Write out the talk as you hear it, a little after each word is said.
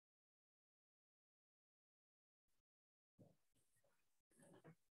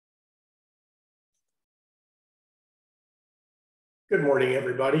Good morning,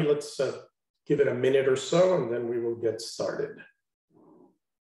 everybody. Let's give it a minute or so, and then we will get started.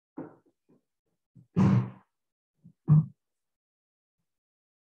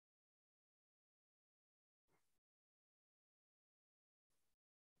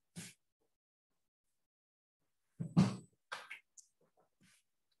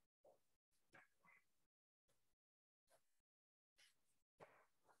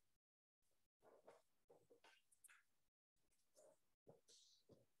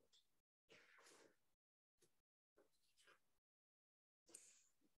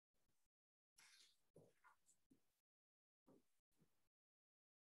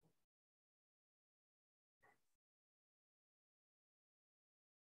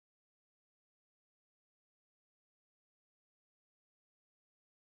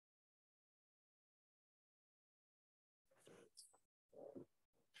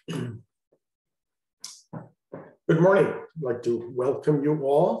 Good morning. I'd like to welcome you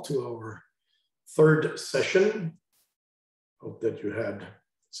all to our third session. Hope that you had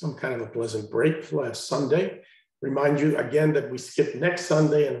some kind of a pleasant break last Sunday. Remind you again that we skip next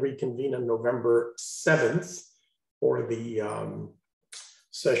Sunday and reconvene on November 7th for the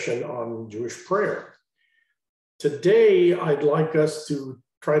session on Jewish prayer. Today, I'd like us to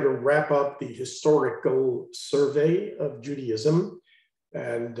try to wrap up the historical survey of Judaism,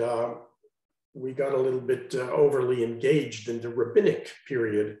 and we got a little bit overly engaged in the rabbinic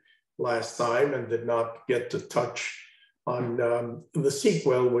period last time and did not get to touch on the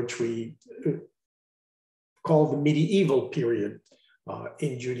sequel, which we call the medieval period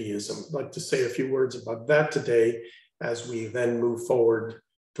in Judaism. I'd like to say a few words about that today as we then move forward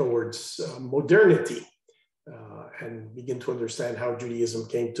towards modernity and begin to understand how Judaism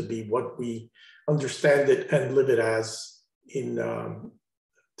came to be what we understand it and live it as in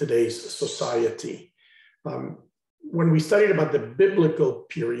today's society. When we studied about the biblical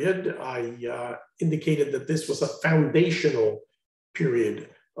period, I indicated that this was a foundational period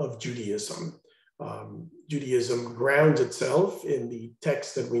of Judaism. Judaism grounds itself in the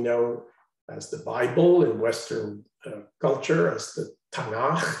text that we know as the Bible in Western culture, as the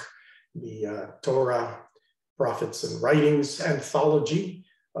Tanakh, the Torah, Prophets and Writings anthology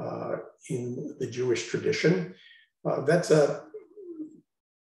in the Jewish tradition. That's a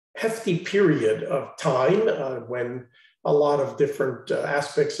hefty period of time when a lot of different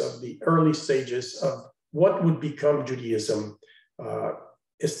aspects of the early stages of what would become Judaism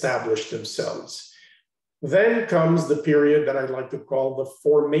established themselves. Then comes the period that I'd like to call the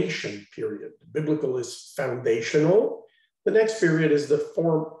formation period. Biblical is foundational. The next period is the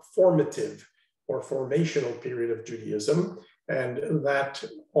formative or formational period of Judaism, and that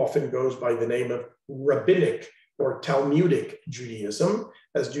often goes by the name of rabbinic or Talmudic Judaism,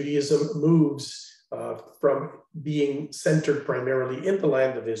 as Judaism moves from being centered primarily in the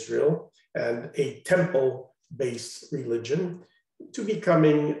land of Israel and a temple-based religion to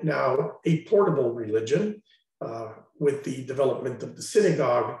becoming now a portable religion with the development of the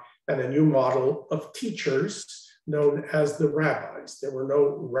synagogue and a new model of teachers known as the rabbis. There were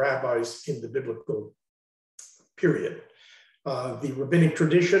no rabbis in the biblical period. The rabbinic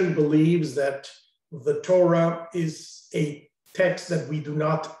tradition believes that the Torah is a text that we do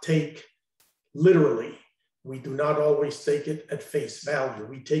not take literally. We do not always take it at face value.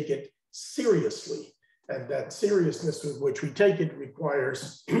 We take it seriously. And that seriousness with which we take it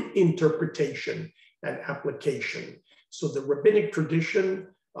requires interpretation and application. So the rabbinic tradition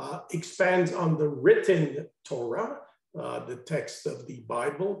expands on the written Torah, the text of the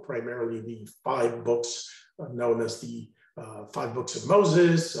Bible, primarily the 5 books known as the 5 books of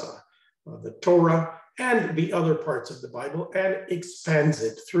Moses, the Torah, and the other parts of the Bible, and expands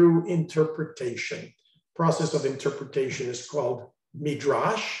it through interpretation. Process of interpretation is called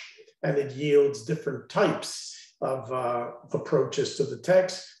midrash, and it yields different types of approaches to the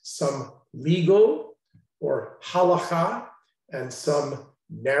text, some legal or halakha, and some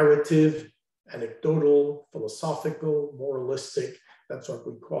narrative, anecdotal, philosophical, moralistic. That's what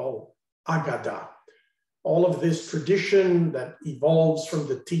we call agadah. All of this tradition that evolves from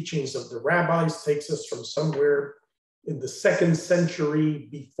the teachings of the rabbis takes us from somewhere in the 2nd century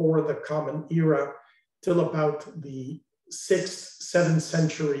before the Common Era till about the 6th, 7th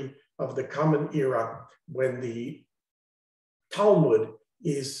century of the Common Era, when the Talmud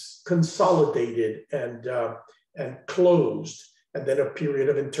is consolidated and closed, and then a period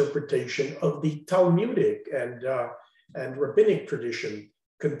of interpretation of the Talmudic and rabbinic tradition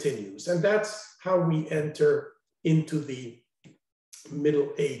continues. And that's how we enter into the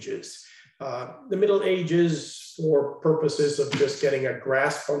Middle Ages. The Middle Ages, for purposes of just getting a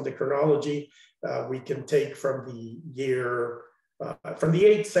grasp on the chronology, we can take from the year from the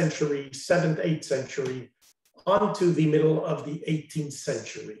 8th century, 7th, 8th century, onto the middle of the 18th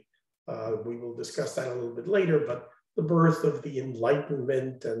century. We will discuss that a little bit later, but the birth of the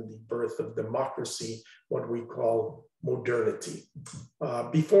Enlightenment and the birth of democracy, what we call modernity.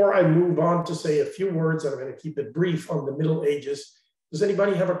 Before I move on to say a few words, and I'm going to keep it brief on the Middle Ages, does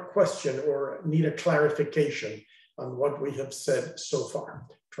anybody have a question or need a clarification on what we have said so far?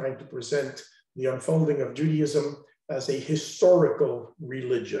 Trying to present the unfolding of Judaism as a historical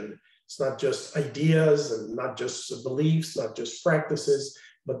religion. It's not just ideas and not just beliefs, not just practices,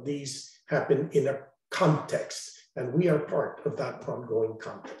 but these happen in a context, and we are part of that ongoing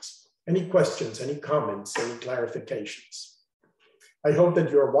context. Any questions, any comments, any clarifications? I hope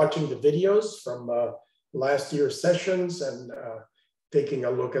that you're watching the videos from last year's sessions and taking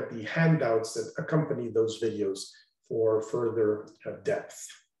a look at the handouts that accompany those videos for further depth.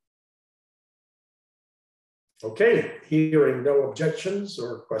 Okay, hearing no objections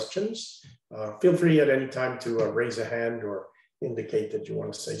or questions, feel free at any time to raise a hand or indicate that you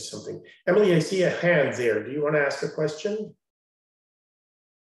want to say something. Emily, I see a hand there. Do you want to ask a question?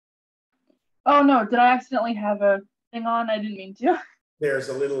 Oh, no. Did I accidentally have a thing on? I didn't mean to. There's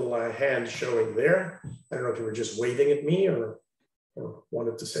a little hand showing there. I don't know if you were just waving at me or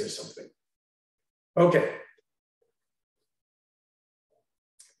wanted to say something. Okay.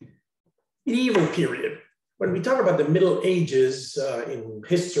 Medieval period. When we talk about the Middle Ages in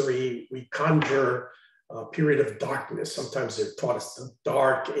history, we conjure a period of darkness. Sometimes they're taught as the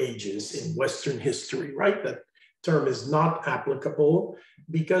Dark Ages in Western history, right? That term is not applicable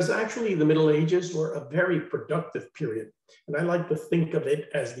because actually the Middle Ages were a very productive period. And I like to think of it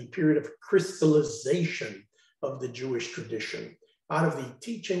as the period of crystallization of the Jewish tradition. Out of the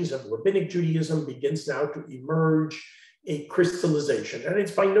teachings of Rabbinic Judaism begins now to emerge a crystallization. And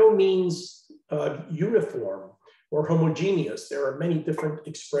it's by no means uniform or homogeneous. There are many different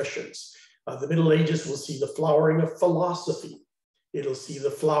expressions. The Middle Ages will see the flowering of philosophy. It'll see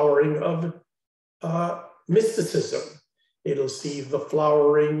the flowering of mysticism. It'll see the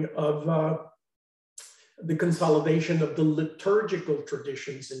flowering of the consolidation of the liturgical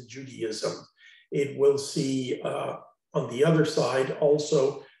traditions in Judaism. It will see, on the other side,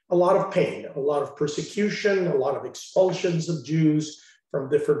 also a lot of pain, a lot of persecution, a lot of expulsions of Jews from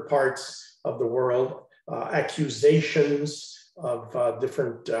different parts of the world, accusations of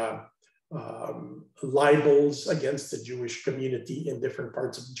different libels against the Jewish community in different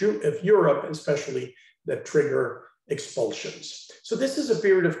parts of Europe, especially that trigger expulsions. So this is a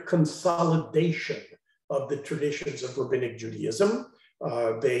period of consolidation of the traditions of Rabbinic Judaism.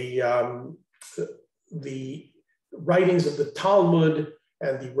 The writings of the Talmud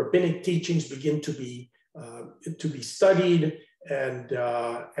and the rabbinic teachings begin to be studied and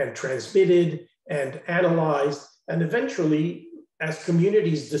transmitted and analyzed, and eventually, as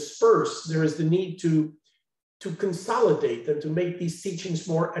communities disperse, there is the need to consolidate and to make these teachings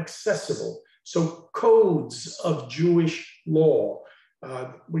more accessible. So codes of Jewish law,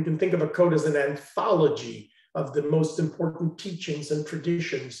 we can think of a code as an anthology of the most important teachings and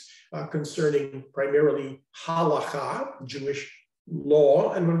traditions concerning primarily halakha, Jewish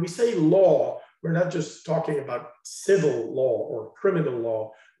law. And when we say law, we're not just talking about civil law or criminal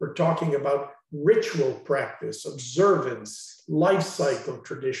law. We're talking about ritual practice, observance, life cycle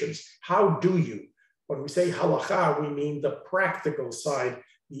traditions. How do you? When we say halakha, we mean the practical side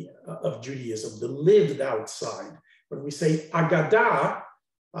of Judaism, the lived out side. When we say agadah,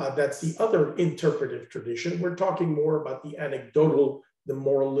 that's the other interpretive tradition. We're talking more about the anecdotal, the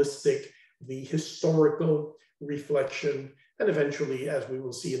moralistic, the historical reflection, and eventually, as we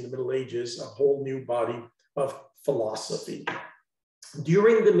will see in the Middle Ages, a whole new body of philosophy.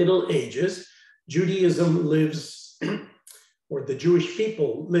 During the Middle Ages, Judaism lives, or the Jewish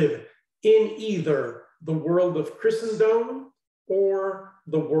people live in either the world of Christendom or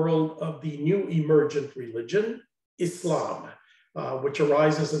the world of the new emergent religion, Islam, which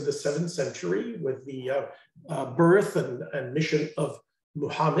arises in the 7th century with the birth and mission of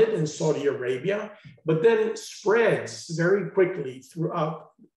Muhammad in Saudi Arabia, but then spreads very quickly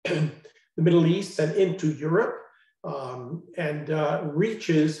throughout the Middle East and into Europe, and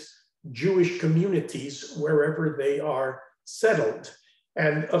reaches Jewish communities wherever they are settled.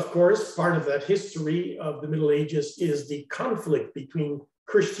 And of course, part of that history of the Middle Ages is the conflict between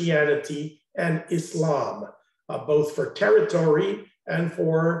Christianity and Islam, both for territory and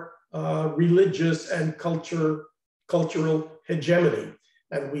for religious and cultural hegemony.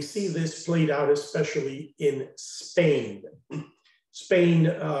 And we see this played out especially in Spain. Spain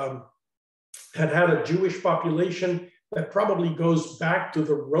had a Jewish population that probably goes back to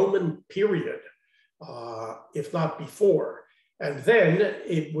the Roman period, if not before. And then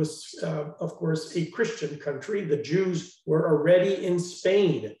it was, of course, a Christian country. The Jews were already in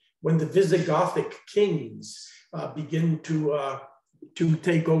Spain when the Visigothic kings begin to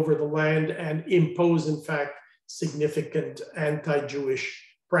take over the land and impose, in fact, significant anti-Jewish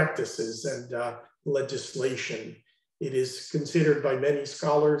practices and legislation. It is considered by many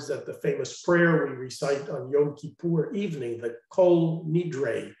scholars that the famous prayer we recite on Yom Kippur evening, the Kol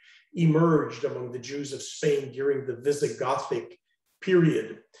Nidre, emerged among the Jews of Spain during the Visigothic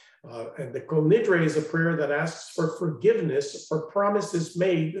period. And the Kol Nidre is a prayer that asks for forgiveness for promises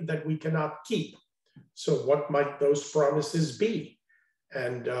made that we cannot keep. So what might those promises be?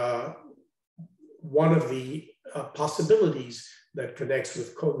 And one of the possibilities that connects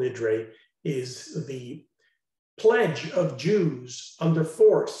with Kol Nidre is the pledge of Jews under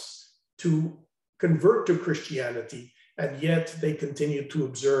force to convert to Christianity, and yet they continue to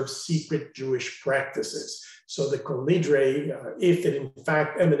observe secret Jewish practices. So the Kol Nidre, if it in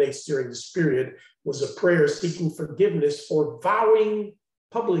fact emanates during this period, was a prayer seeking forgiveness for vowing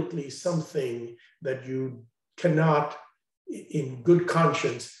publicly something that you cannot, in good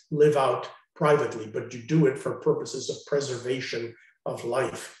conscience, live out privately, but you do it for purposes of preservation of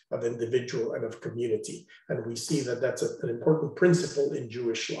life, of individual and of community. And we see that that's an important principle in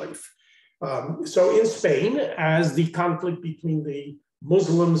Jewish life. So in Spain, as the conflict between the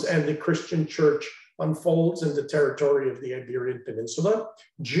Muslims and the Christian church unfolds in the territory of the Iberian Peninsula,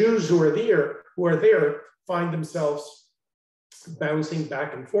 Jews who are there find themselves bouncing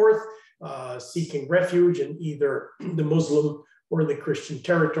back and forth, seeking refuge in either the Muslim or the Christian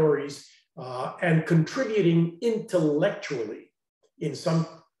territories, and contributing intellectually in some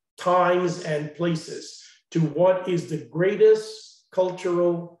times and places to what is the greatest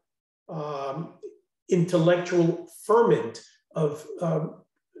cultural, intellectual ferment of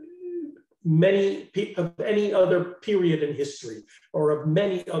any other period in history, or of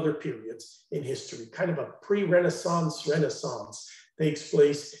many other periods in history. Kind of a pre-Renaissance Renaissance takes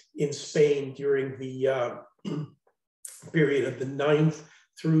place in Spain during the period of the 9th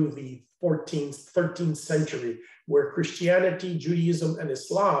through the 14th, 13th century, where Christianity, Judaism, and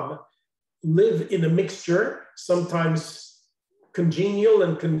Islam live in a mixture, sometimes congenial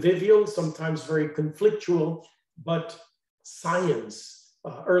and convivial, sometimes very conflictual, but science,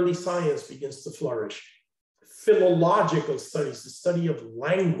 early science begins to flourish. Philological studies, the study of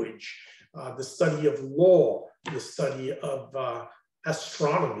language, the study of law, the study of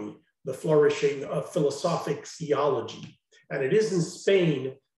astronomy, the flourishing of philosophic theology. And it is in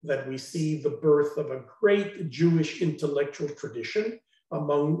Spain that we see the birth of a great Jewish intellectual tradition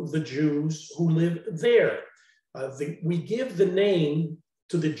among the Jews who live there. We give the name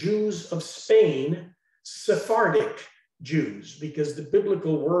to the Jews of Spain, Sephardic Jews, because the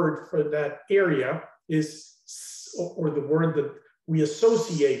biblical word for that area is, or the word that we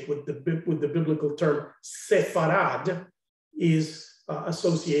associate with the biblical term Sepharad, is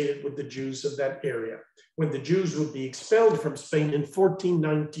associated with the Jews of that area. When the Jews would be expelled from Spain in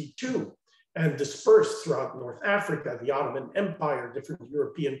 1492 and dispersed throughout North Africa, the Ottoman Empire, different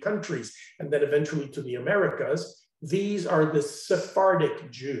European countries, and then eventually to the Americas, these are the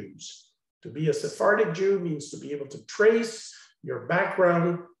Sephardic Jews. To be a Sephardic Jew means to be able to trace your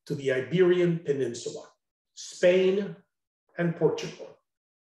background to the Iberian Peninsula, Spain and Portugal,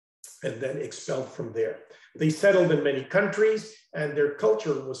 and then expelled from there. They settled in many countries, and their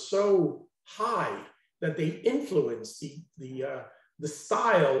culture was so high that they influenced the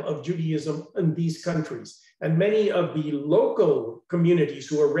style of Judaism in these countries. And many of the local communities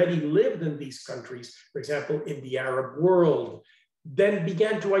who already lived in these countries, for example, in the Arab world, then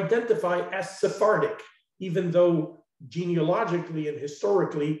began to identify as Sephardic, even though genealogically and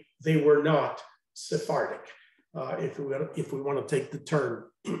historically, they were not Sephardic, if we want to take the term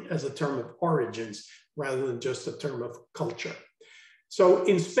as a term of origins, rather than just a term of culture. So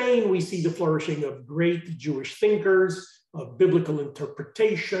in Spain, we see the flourishing of great Jewish thinkers, of biblical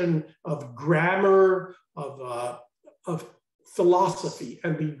interpretation, of grammar, of philosophy.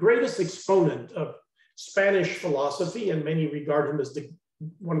 And the greatest exponent of Spanish philosophy, and many regard him as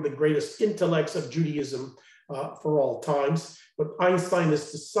one of the greatest intellects of Judaism for all times, but Einstein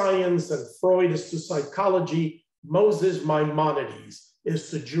is to science and Freud is to psychology, Moses Maimonides is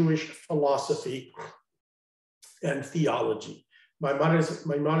to Jewish philosophy and theology.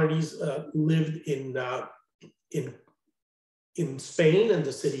 Maimonides lived in Spain, in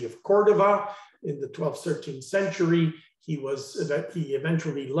the city of Cordova, in the 12th, 13th century. He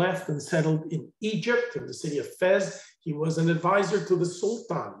eventually left and settled in Egypt, in the city of Fez. He was an advisor to the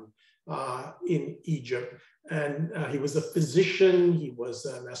Sultan in Egypt, and he was a physician. He was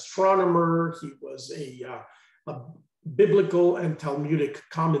an astronomer. He was a biblical and Talmudic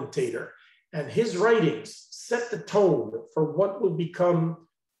commentator. And his writings set the tone for what will become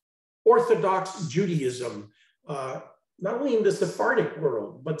Orthodox Judaism, not only in the Sephardic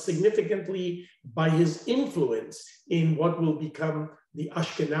world, but significantly by his influence in what will become the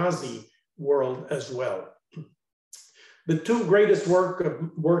Ashkenazi world as well. The two greatest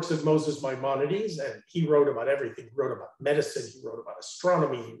works of Moses Maimonides, and he wrote about everything. He wrote about medicine, he wrote about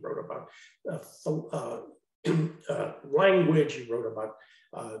astronomy, he wrote about language, he wrote about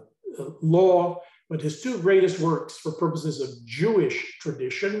law, but his two greatest works for purposes of Jewish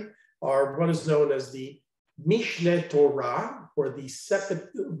tradition are what is known as the Mishneh Torah, or the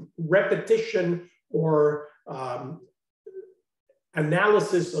repetition or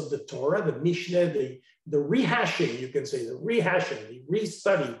analysis of the Torah, the Mishneh, the rehashing, you can say, the rehashing, the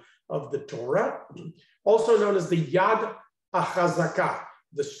restudy of the Torah, also known as the Yad HaChazakah,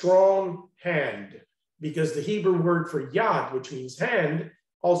 the strong hand, because the Hebrew word for Yad, which means hand,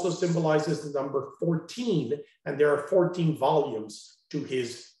 also symbolizes the number 14, and there are 14 volumes to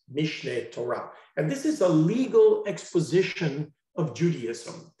his Mishneh Torah. And this is a legal exposition of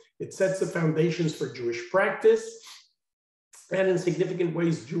Judaism. It sets the foundations for Jewish practice and in significant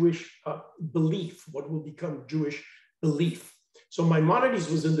ways, Jewish belief, what will become Jewish belief. So Maimonides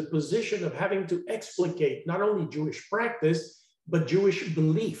was in the position of having to explicate not only Jewish practice, but Jewish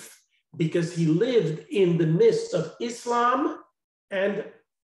belief, because he lived in the midst of Islam and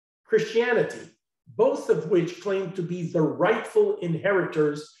Christianity, both of which claim to be the rightful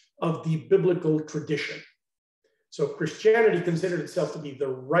inheritors of the biblical tradition. So Christianity considered itself to be the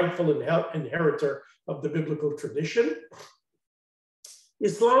rightful inheritor of the biblical tradition.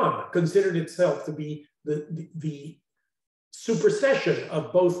 Islam considered itself to be the supersession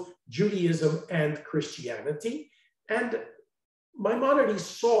of both Judaism and Christianity. And Maimonides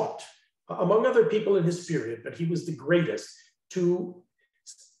sought, among other people in his period, but he was the greatest, to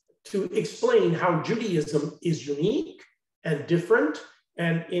explain how Judaism is unique and different,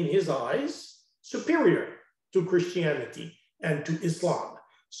 and in his eyes, superior to Christianity and to Islam.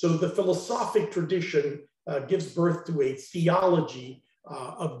 So the philosophic tradition gives birth to a theology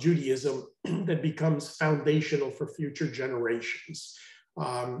of Judaism that becomes foundational for future generations.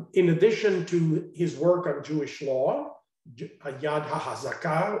 In addition to his work on Jewish law, Yad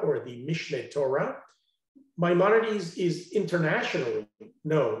HaChazakah, or the Mishneh Torah, Maimonides is internationally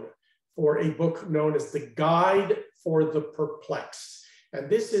known for a book known as the Guide for the Perplexed. And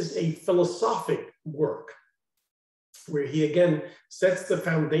this is a philosophic work where he again sets the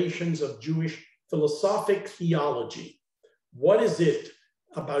foundations of Jewish philosophic theology. What is it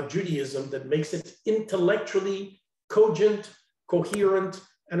about Judaism that makes it intellectually cogent, coherent,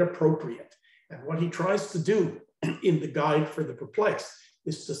 and appropriate? And what he tries to do in the Guide for the Perplexed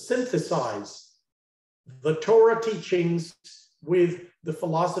is to synthesize the Torah teachings with the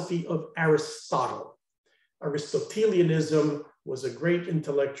philosophy of Aristotle. Aristotelianism was a great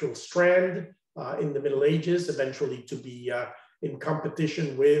intellectual strand in the Middle Ages, eventually to be in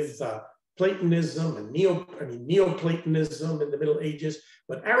competition with Platonism and Neoplatonism in the Middle Ages.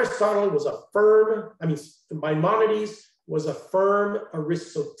 But Aristotle was a firm, Maimonides was a firm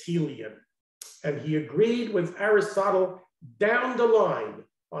Aristotelian. And he agreed with Aristotle down the line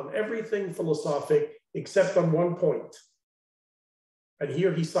on everything philosophic, except on one point. And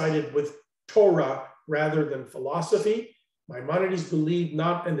here he sided with Torah rather than philosophy. Maimonides believed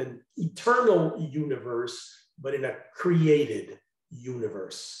not in an eternal universe, but in a created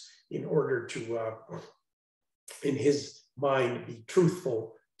universe, in order to, in his mind, be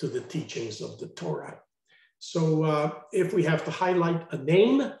truthful to the teachings of the Torah. So if we have to highlight a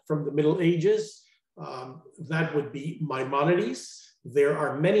name from the Middle Ages, that would be Maimonides. There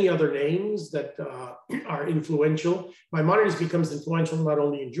are many other names that are influential. Maimonides becomes influential not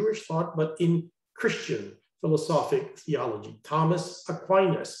only in Jewish thought, but in Christian philosophic theology. Thomas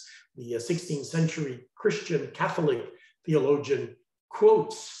Aquinas, the 16th century Christian Catholic theologian,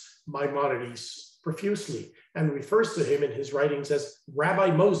 quotes Maimonides profusely and refers to him in his writings as Rabbi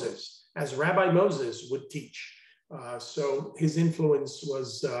Moses would teach. So his influence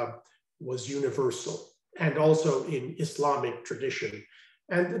was universal, and also in Islamic tradition.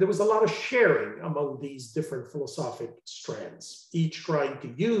 And there was a lot of sharing among these different philosophic strands, each trying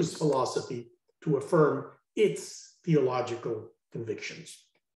to use philosophy to affirm its theological convictions.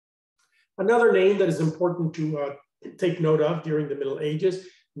 Another name that is important to take note of during the Middle Ages,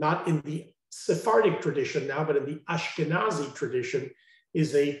 not in the Sephardic tradition now, but in the Ashkenazi tradition,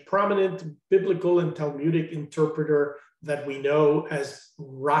 is a prominent biblical and Talmudic interpreter that we know as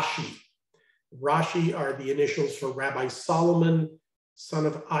Rashi. Rashi are the initials for Rabbi Solomon, son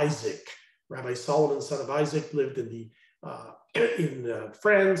of Isaac. Rabbi Solomon, son of Isaac, lived in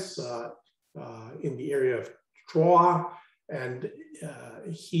France, in the area of Troyes, and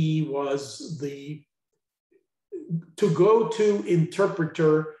he was the to-go-to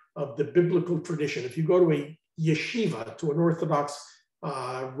interpreter of the biblical tradition. If you go to a yeshiva, to an Orthodox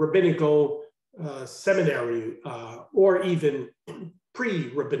rabbinical seminary, or even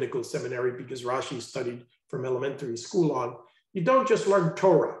pre-rabbinical seminary, because Rashi studied from elementary school on, you don't just learn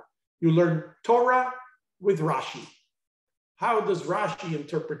Torah. You learn Torah with Rashi. How does Rashi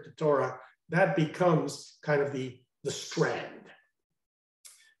interpret the Torah? That becomes kind of the strand.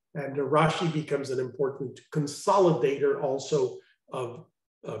 And Rashi becomes an important consolidator also of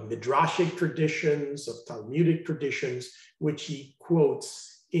midrashic traditions, of Talmudic traditions, which he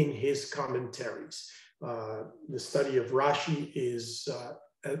quotes in his commentaries. The study of Rashi is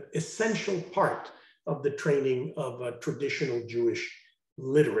an essential part of the training of traditional Jewish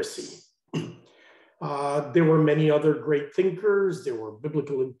literacy. There were many other great thinkers. There were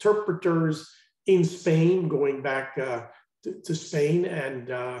biblical interpreters in Spain, going back to Spain. And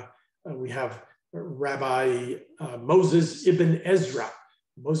we have Rabbi Moses ibn Ezra.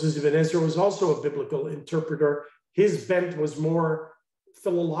 Moses ibn Ezra was also a biblical interpreter. His bent was more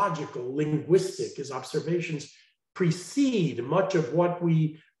philological, linguistic. His observations precede much of what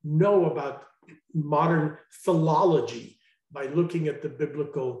we know about modern philology by looking at the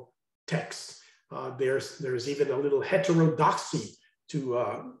biblical text. There's even a little heterodoxy to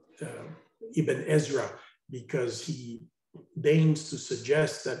Ibn Ezra, because he deigns to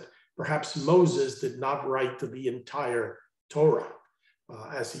suggest that perhaps Moses did not write the entire Torah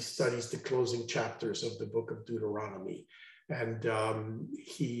as he studies the closing chapters of the book of Deuteronomy and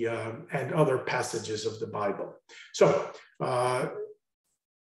and other passages of the Bible. So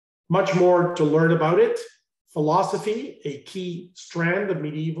much more to learn about it. Philosophy, a key strand of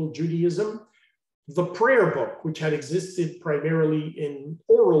medieval Judaism. The prayer book, which had existed primarily in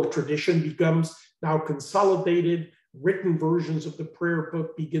oral tradition, becomes now consolidated. Written versions of the prayer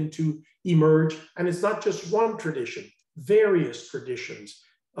book begin to emerge. And it's not just one tradition, various traditions,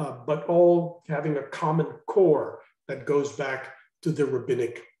 but all having a common core that goes back to the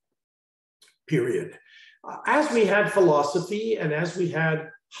rabbinic period. As we had philosophy and as we had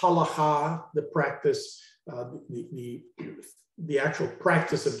halakha, the practice, the actual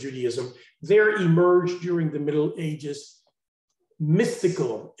practice of Judaism, there emerged during the Middle Ages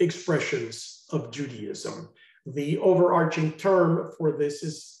mystical expressions of Judaism. The overarching term for this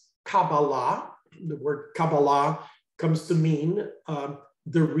is Kabbalah. The word Kabbalah comes to mean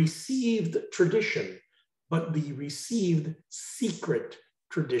the received tradition, but the received secret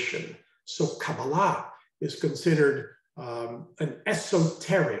tradition. So Kabbalah is considered an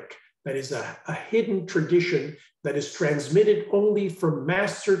esoteric, that is a hidden tradition that is transmitted only from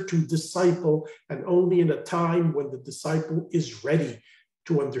master to disciple, and only in a time when the disciple is ready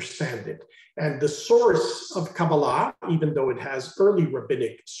to understand it. And the source of Kabbalah, even though it has early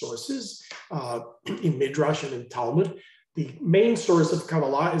rabbinic sources in Midrash and in Talmud, the main source of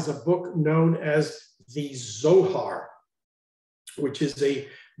Kabbalah is a book known as the Zohar, which is a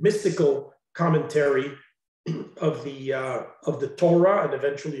mystical commentary of the Torah and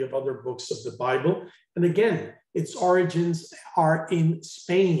eventually of other books of the Bible. And again, its origins are in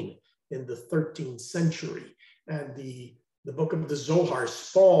Spain in the 13th century. And the book of the Zohar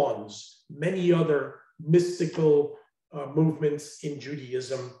spawns many other mystical movements in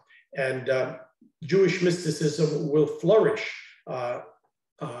Judaism. And Jewish mysticism will flourish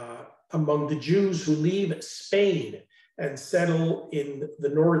among the Jews who leave Spain and settle in the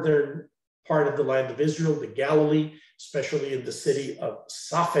northern part of the land of Israel, the Galilee, especially in the city of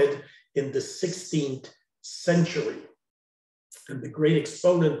Safed in the 16th century. And the great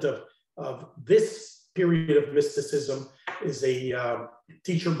exponent of this period of mysticism is a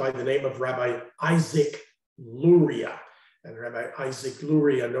teacher by the name of Rabbi Isaac Luria. And Rabbi Isaac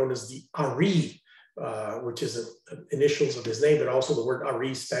Luria, known as the Ari, which is initials of his name, but also the word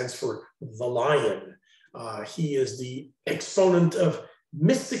Ari stands for the lion. He is the exponent of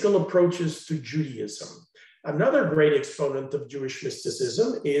mystical approaches to Judaism. Another great exponent of Jewish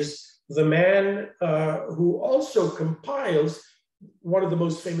mysticism is the man who also compiles one of the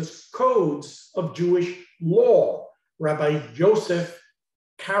most famous codes of Jewish law, Rabbi Yosef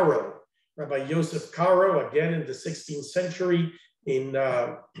Karo. Rabbi Yosef Karo, again in the 16th century in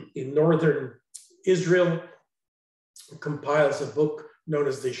northern Israel, compiles a book known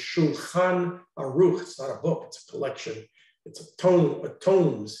as the Shulchan Aruch. It's not a book, it's a collection. It's a tome of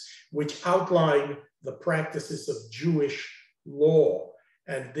tomes which outline the practices of Jewish law.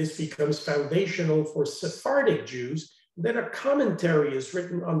 And this becomes foundational for Sephardic Jews. Then a commentary is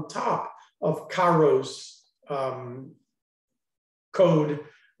written on top of Caro's code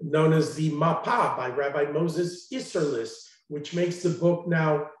known as the Mapa by Rabbi Moses Isserlis, which makes the book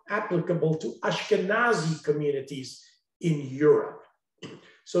now applicable to Ashkenazi communities in Europe.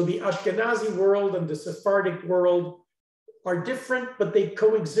 So the Ashkenazi world and the Sephardic world are different, but they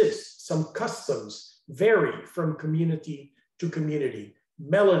coexist. Some customs vary from community to community.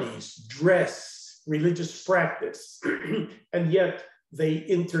 Melodies, dress, religious practice, and yet they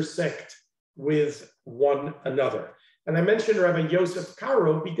intersect with one another. And I mentioned Rabbi Yosef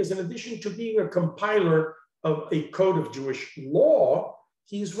Karo because in addition to being a compiler of a code of Jewish law,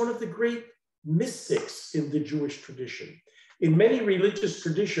 he's one of the great mystics in the Jewish tradition. In many religious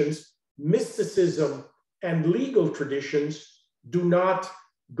traditions, mysticism and legal traditions do not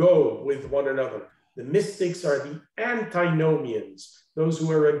go with one another. The mystics are the antinomians, those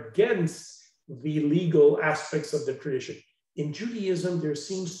who are against the legal aspects of the tradition. In Judaism, there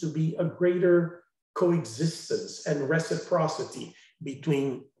seems to be a greater coexistence and reciprocity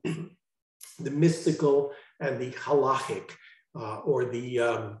between the mystical and the halachic or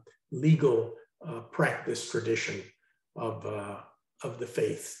the legal practice tradition of the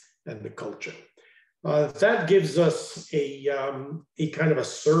faith and the culture. That gives us a kind of a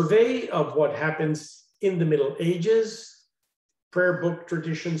survey of what happens in the Middle Ages. Prayer book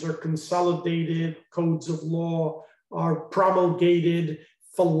traditions are consolidated, codes of law are promulgated,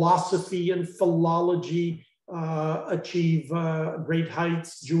 philosophy and philology achieve great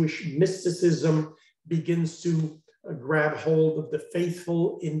heights. Jewish mysticism begins to grab hold of the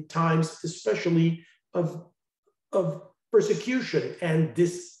faithful in times, especially of persecution and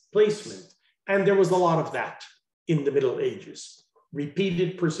displacement. And there was a lot of that in the Middle Ages.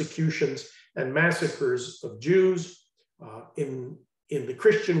 Repeated persecutions and massacres of Jews in the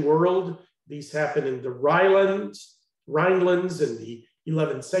Christian world. These happened in the Rhinelands in the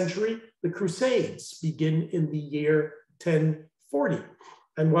 11th century. The Crusades begin in the year 1040.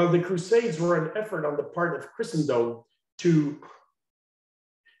 And while the Crusades were an effort on the part of Christendom to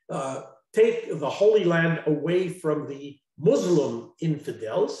take the Holy Land away from the Muslim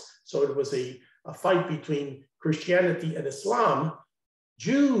infidels, so it was a fight between Christianity and Islam,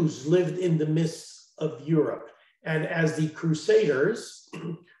 Jews lived in the midst of Europe. And as the Crusaders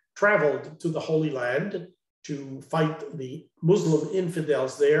traveled to the Holy Land to fight the Muslim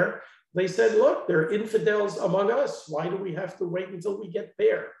infidels there, they said, look, there are infidels among us. Why do we have to wait until we get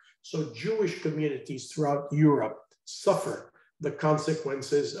there? So Jewish communities throughout Europe suffer the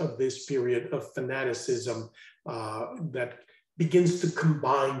consequences of this period of fanaticism that begins to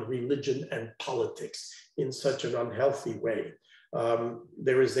combine religion and politics in such an unhealthy way.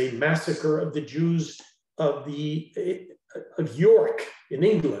 There is a massacre of the Jews of York in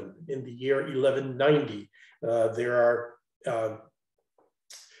England in the year 1190. There are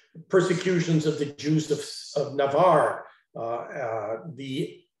persecutions of the Jews of Navarre.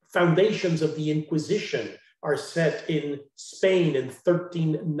 The foundations of the Inquisition are set in Spain in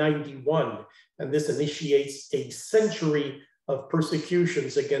 1391. And this initiates a century of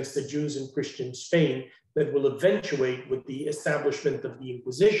persecutions against the Jews in Christian Spain that will eventuate with the establishment of the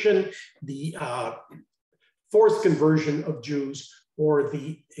Inquisition, the forced conversion of Jews, or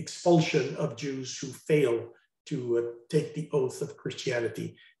the expulsion of Jews who fail to take the oath of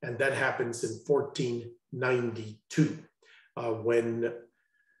Christianity. And that happens in 1492, when,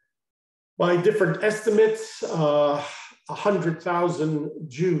 by different estimates, 100,000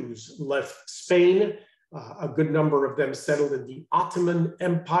 Jews left Spain. A good number of them settled in the Ottoman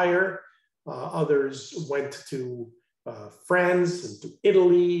Empire. Others went to France and to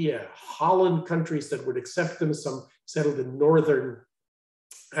Italy, Holland, countries that would accept them. Some settled in Northern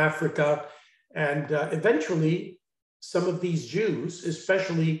Africa. And eventually, some of these Jews,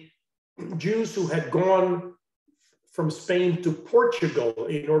 especially Jews who had gone from Spain to Portugal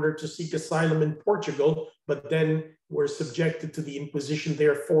in order to seek asylum in Portugal, but then were subjected to the Inquisition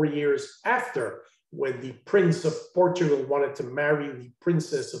there 4 years after, when the Prince of Portugal wanted to marry the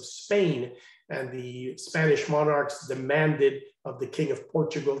Princess of Spain, and the Spanish monarchs demanded of the King of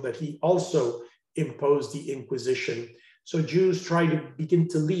Portugal that he also impose the Inquisition. So Jews tried to begin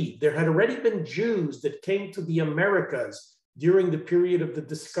to leave. There had already been Jews that came to the Americas during the period of the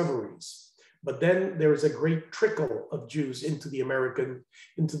discoveries. But then there was a great trickle of Jews into the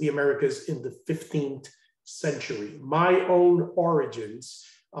Americas in the 15th century. My own origins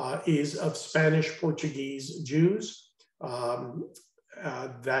is of Spanish Portuguese Jews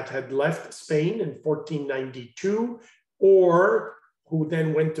that had left Spain in 1492, or who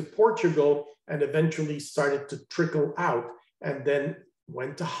then went to Portugal and eventually started to trickle out, and then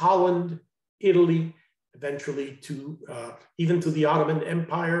went to Holland, Italy, eventually to even to the Ottoman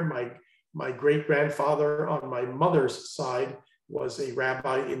Empire. My My great-grandfather on my mother's side was a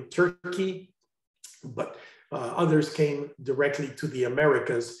rabbi in Turkey, but others came directly to the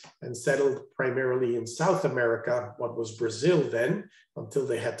Americas and settled primarily in South America, what was Brazil then, until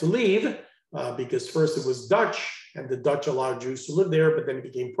they had to leave, because first it was Dutch, and the Dutch allowed Jews to live there, but then it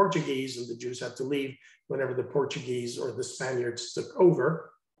became Portuguese, and the Jews had to leave whenever the Portuguese or the Spaniards took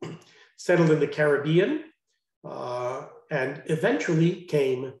over. Settled in the Caribbean, and eventually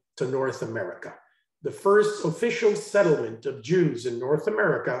came to North America. The first official settlement of Jews in North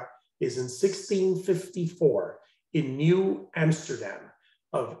America is in 1654 in New Amsterdam,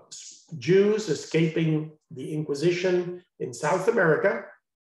 of Jews escaping the Inquisition in South America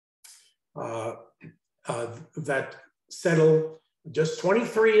that settled, just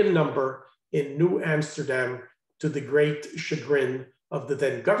 23 in number, in New Amsterdam, to the great chagrin of the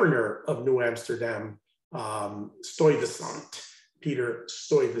then governor of New Amsterdam, Stuyvesant, Peter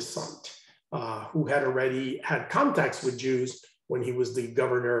Stuyvesant, who had already had contacts with Jews when he was the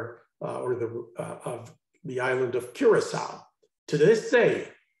governor of the island of Curacao. To this day,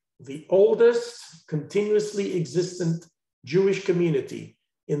 the oldest continuously existent Jewish community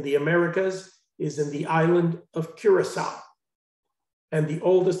in the Americas is in the island of Curacao. And the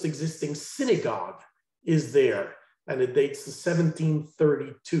oldest existing synagogue is there, and it dates to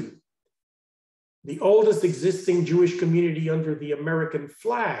 1732. The oldest existing Jewish community under the American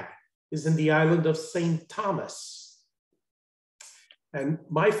flag is in the island of St. Thomas. And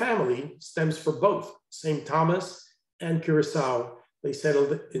my family stems from both St. Thomas and Curacao. They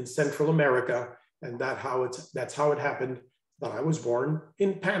settled in Central America, and that's how it happened that I was born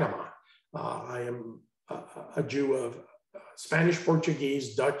in Panama. I am a Jew of Spanish,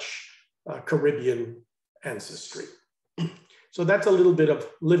 Portuguese, Dutch, Caribbean ancestry. So that's a little bit of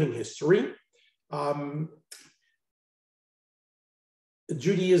living history.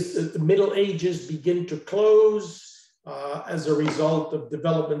 Judaism, the Middle Ages begin to close as a result of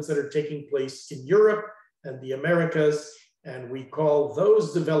developments that are taking place in Europe and the Americas, and we call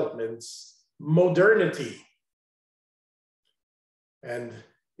those developments modernity. And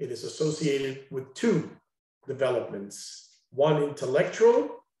it is associated with two developments, one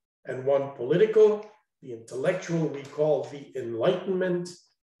intellectual and one political. The intellectual we call the Enlightenment,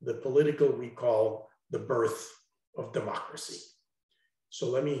 the political we call the birth of democracy. So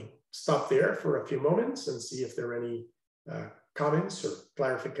let me stop there for a few moments and see if there are any comments or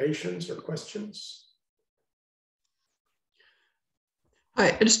clarifications or questions.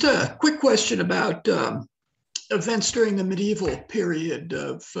 Hi, just a quick question about events during the medieval period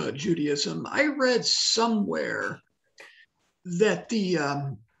of Judaism. I read somewhere that the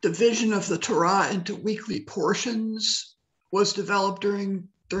division of the Torah into weekly portions was developed during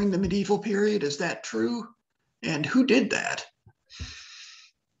the medieval period. Is that true? And who did that?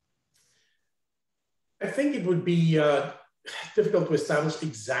 I think it would be difficult to establish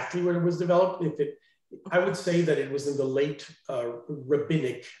exactly when it was developed. I would say that it was in the late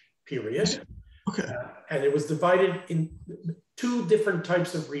rabbinic period. Okay. And it was divided in two different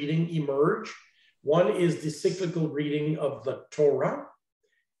types of reading emerge. One is the cyclical reading of the Torah,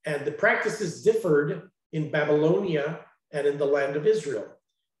 and the practices differed in Babylonia and in the land of Israel.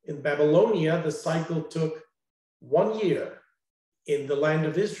 In Babylonia, the cycle took 1 year. In the land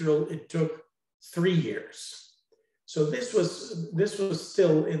of Israel, it took 3 years. So this was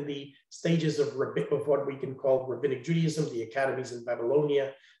still in the stages of what we can call rabbinic Judaism, the academies in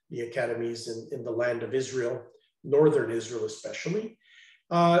Babylonia, the academies in the land of Israel, northern Israel especially.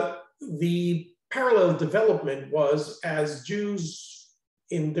 The parallel development was, as Jews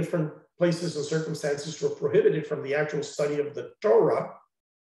in different places and circumstances were prohibited from the actual study of the Torah,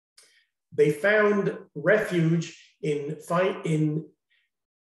 they found refuge in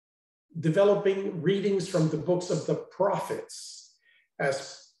developing readings from the books of the prophets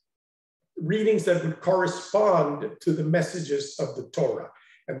as readings that would correspond to the messages of the Torah.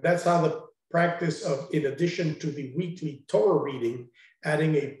 And that's how the practice of, in addition to the weekly Torah reading,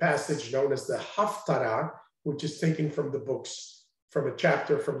 adding a passage known as the Haftarah, which is taken from the books, from a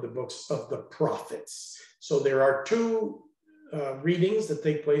chapter from the books of the prophets. So there are two readings that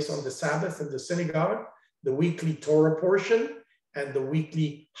take place on the Sabbath in the synagogue, the weekly Torah portion and the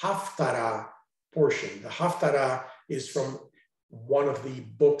weekly Haftarah portion. The Haftarah is from one of the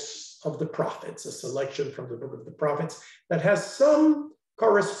books of the prophets, a selection from the book of the prophets that has some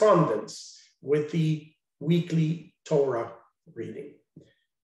correspondence with the weekly Torah reading.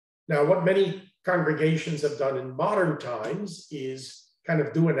 Now, what many congregations have done in modern times is kind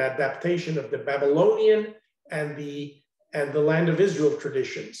of do an adaptation of the Babylonian and the land of Israel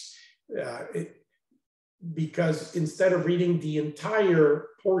traditions. Because instead of reading the entire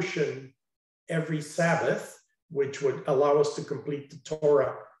portion every Sabbath, which would allow us to complete the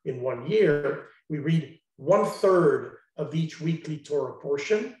Torah in 1 year. We read 1/3 of each weekly Torah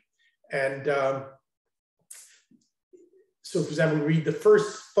portion. And so, for example, we read the first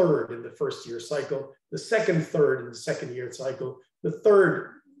third in the first year cycle, the second third in the second year cycle, the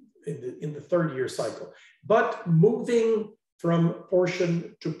third in the third year cycle, but moving from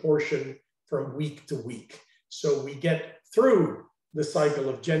portion to portion, from week to week. So we get through the cycle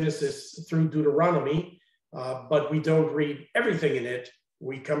of Genesis through Deuteronomy, but we don't read everything in it.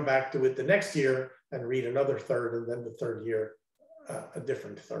 We come back to it the next year and read another third, and then the third year, a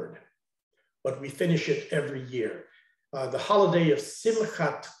different third. But we finish it every year. The holiday of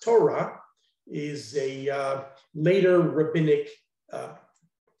Simchat Torah is a later rabbinic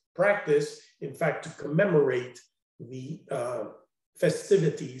practice, in fact, to commemorate the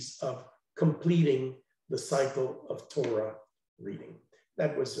festivities of completing the cycle of Torah reading.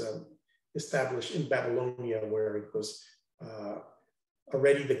 That was established in Babylonia, where it was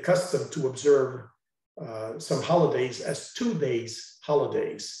already the custom to observe some holidays as 2 days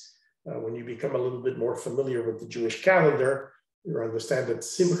holidays. When you become a little bit more familiar with the Jewish calendar, you understand that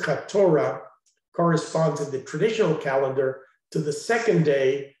Simchat Torah corresponds in the traditional calendar to the second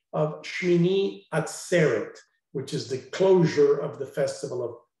day of Shmini Atzeret, which is the closure of the festival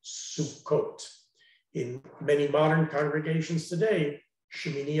of Sukkot. In many modern congregations today,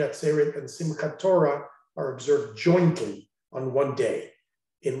 Shmini Atzeret and Simchat Torah are observed jointly on 1 day.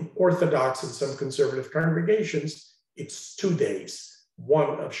 In Orthodox and some conservative congregations, it's 2 days,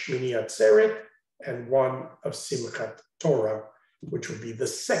 one of Shmini Atzeret and one of Simchat Torah, which would be the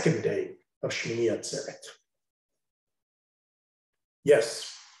second day of Shmini Atzeret. Yes,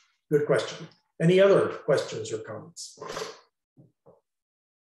 good question. Any other questions or comments?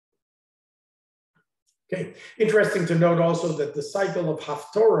 Okay, interesting to note also that the cycle of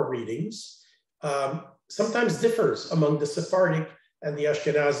Haftorah readings sometimes differs among the Sephardic and the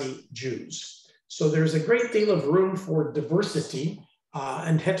Ashkenazi Jews. So there's a great deal of room for diversity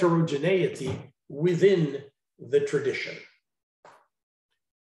and heterogeneity within the tradition.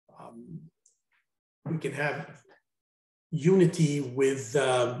 We can have unity with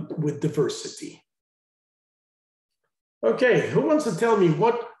diversity. Okay, who wants to tell me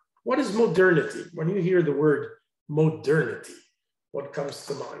what is modernity? When you hear the word modernity, what comes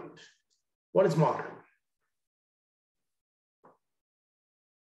to mind? What is modern?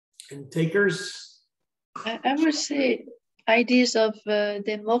 And takers? I would say ideas of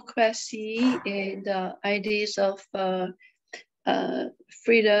democracy and ideas of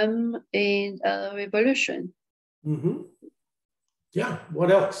freedom and revolution. Mm-hmm. Yeah,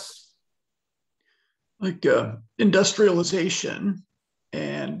 what else? Like industrialization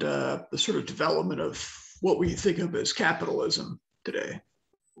and the sort of development of what we think of as capitalism today.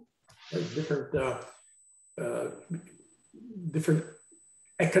 Different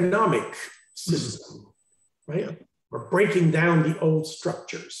economic system, right? Yeah. We're breaking down the old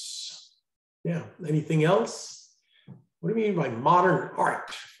structures. Yeah, anything else? What do you mean by modern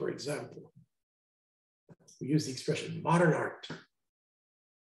art, for example? We use the expression modern art.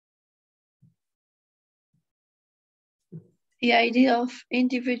 The idea of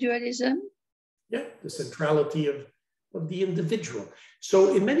individualism. Yeah, the centrality of the individual.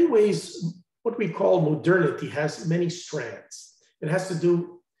 So in many ways, what we call modernity has many strands. It has to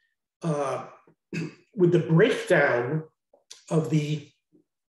do with the breakdown of the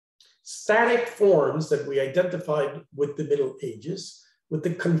static forms that we identified with the Middle Ages, with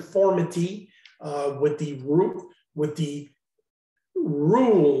the conformity, with the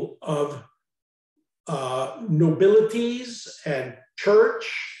rule of nobilities and church,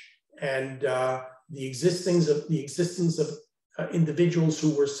 and the existence of individuals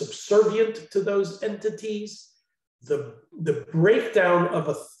who were subservient to those entities, the breakdown of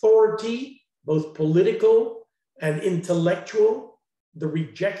authority, both political and intellectual, the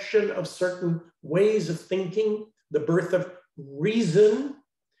rejection of certain ways of thinking, the birth of reason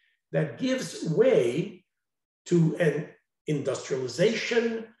that gives way to an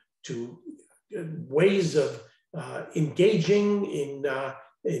industrialization, to ways of engaging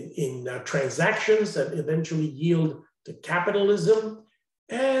in transactions that eventually yield to capitalism,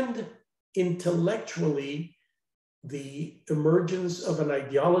 and intellectually the emergence of an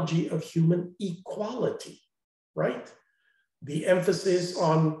ideology of human equality, right? The emphasis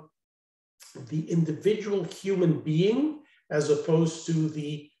on the individual human being as opposed to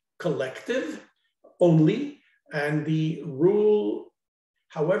the collective only, and the rule,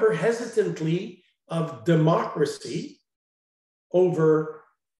 however hesitantly, of democracy over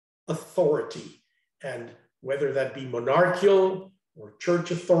authority, and whether that be monarchical or church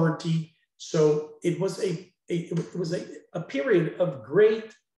authority, So it was a period of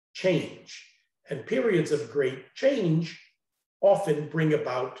great change, and periods of great change often bring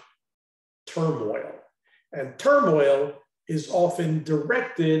about turmoil. And turmoil is often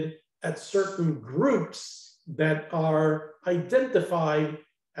directed at certain groups that are identified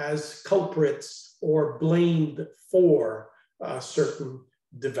as culprits or blamed for certain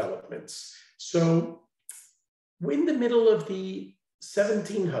developments. So in the middle of the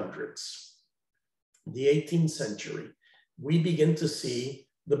 1700s, the 18th century, we begin to see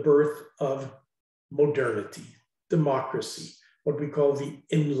the birth of modernity, democracy, what we call the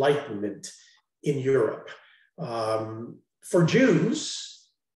Enlightenment in Europe. For Jews,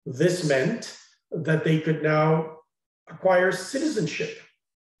 this meant that they could now acquire citizenship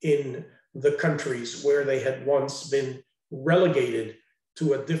in the countries where they had once been relegated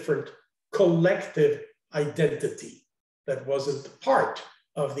to a different collective identity that wasn't part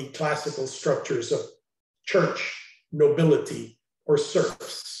of the classical structures of church, nobility, or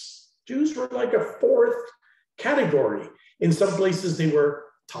serfs. Jews were like a fourth category. In some places, they were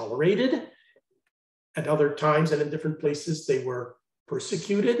tolerated. At other times and in different places, they were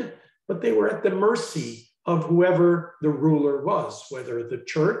persecuted, but they were at the mercy of whoever the ruler was, whether the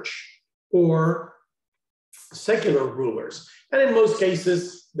church or secular rulers. And in most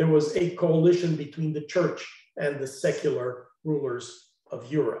cases, there was a coalition between the church and the secular rulers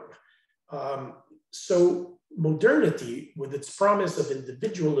of Europe. So modernity, with its promise of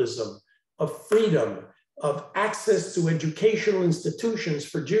individualism, of freedom, of access to educational institutions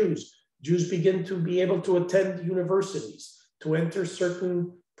for Jews, Jews begin to be able to attend universities, to enter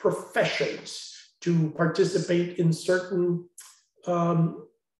certain professions, to participate in certain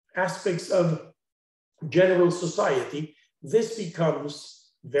aspects of general society. This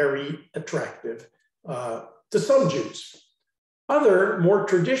becomes very attractive to some Jews. Other more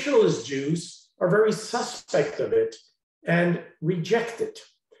traditionalist Jews are very suspect of it and reject it.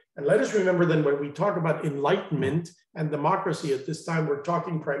 And let us remember then, when we talk about enlightenment and democracy at this time, we're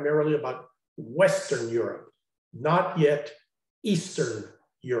talking primarily about Western Europe, not yet Eastern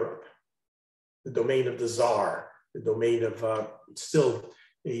Europe, the domain of the Tsar, the domain of still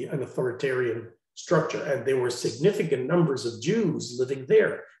an authoritarian structure. And there were significant numbers of Jews living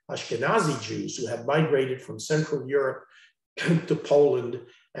there, Ashkenazi Jews who had migrated from Central Europe to Poland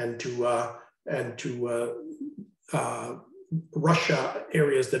and to Russia,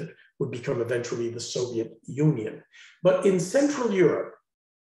 areas that would become eventually the Soviet Union. But in Central Europe,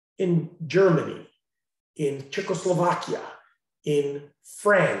 in Germany, in Czechoslovakia, in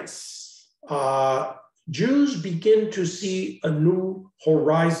France, Jews begin to see a new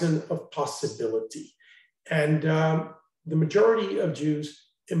horizon of possibility. And the majority of Jews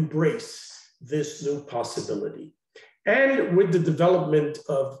embrace this new possibility. And with the development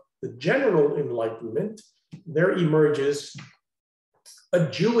of the general Enlightenment, there emerges a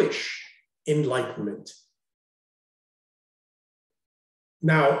Jewish Enlightenment.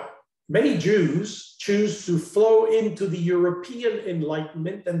 Now, many Jews choose to flow into the European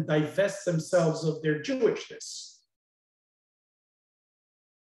Enlightenment and divest themselves of their Jewishness.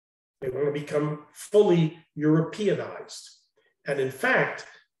 They want to become fully Europeanized. And in fact,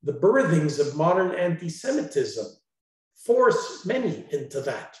 the birthings of modern anti-Semitism force many into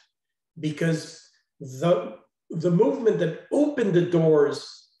that, because the movement that opened the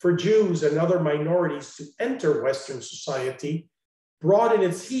doors for Jews and other minorities to enter Western society brought in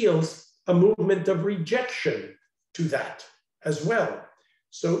its heels a movement of rejection to that as well.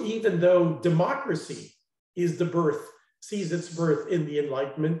 So even though democracy is the birth, sees its birth in the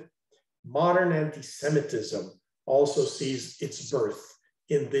Enlightenment, modern anti-Semitism also sees its birth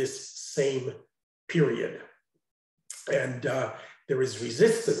in this same period. And there is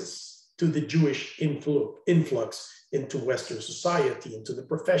resistance to the Jewish influx into Western society, into the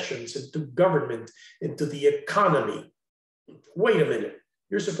professions, into government, into the economy. Wait a minute,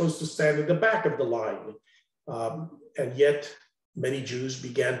 you're supposed to stand at the back of the line. And yet many Jews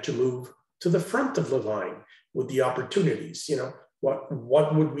began to move to the front of the line with the opportunities. You know, what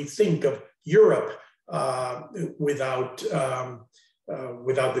would we think of Europe without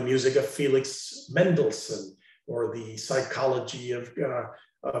the music of Felix Mendelssohn, or the psychology of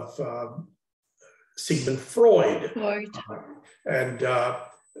Sigmund Freud. And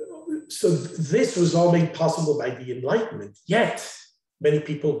so this was all made possible by the Enlightenment, yet many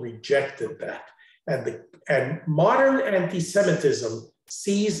people rejected that. And modern anti-Semitism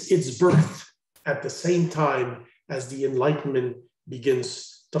sees its birth at the same time as the Enlightenment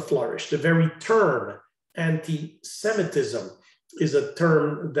begins to flourish. The very term anti-Semitism is a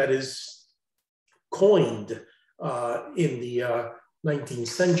term that is coined in the 19th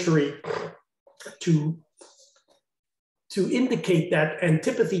century to indicate that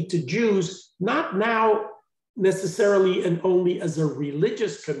antipathy to Jews, not now necessarily and only as a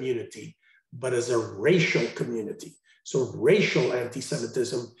religious community, but as a racial community. So racial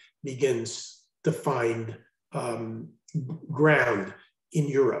anti-Semitism begins to find ground in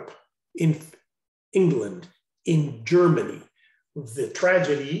Europe, in England, in Germany. The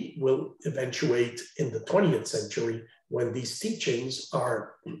tragedy will eventuate in the 20th century when these teachings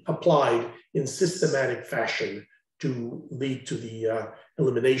are applied in systematic fashion to lead to the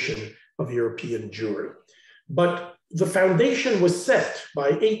elimination of European Jewry. But the foundation was set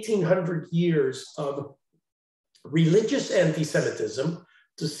by 1800 years of religious anti-Semitism,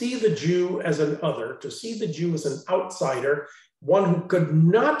 to see the Jew as an other, to see the Jew as an outsider, one who could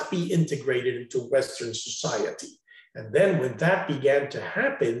not be integrated into Western society. And then when that began to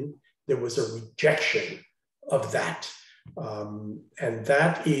happen, there was a rejection of that. And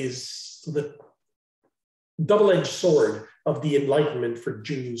that is the double-edged sword of the Enlightenment for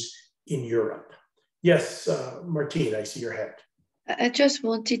Jews in Europe. Yes, Martine, I see your hand. I just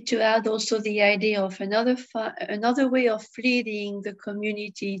wanted to add also the idea of another way of leading the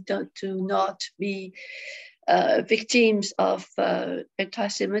community to not be victims of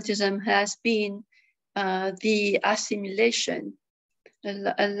anti-Semitism has been the assimilation.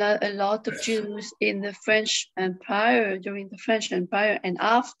 A lot of Jews in the French Empire, during the French Empire, and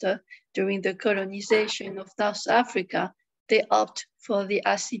after, during the colonization of South Africa, they opt for the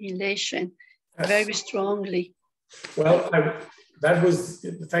assimilation very strongly. Well,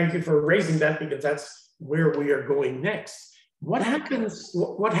 thank you for raising that, because that's where we are going next. What happens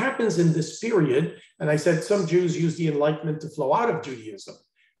in this period? And I said some Jews use the Enlightenment to flow out of Judaism.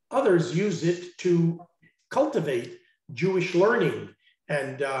 Others use it to cultivate Jewish learning.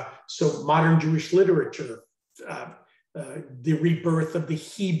 And so modern Jewish literature, the rebirth of the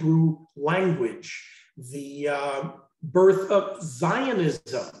Hebrew language, the birth of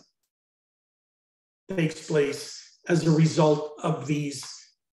Zionism takes place as a result of these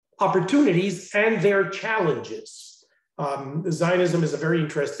opportunities and their challenges. Zionism is a very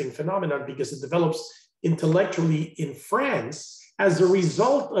interesting phenomenon because it develops intellectually in France as a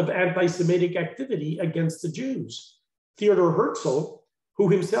result of anti-Semitic activity against the Jews. Theodor Herzl, who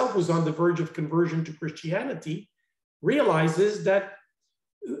himself was on the verge of conversion to Christianity, realizes that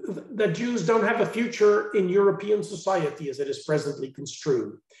Jews don't have a future in European society as it is presently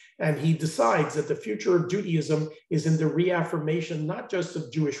construed. And he decides that the future of Judaism is in the reaffirmation, not just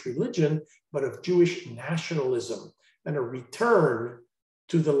of Jewish religion, but of Jewish nationalism and a return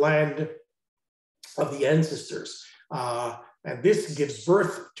to the land of the ancestors. And this gives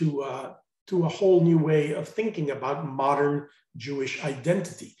birth to a whole new way of thinking about modern Jewish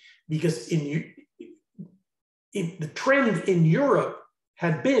identity. Because in the trend in Europe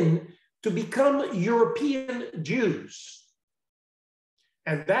had been to become European Jews.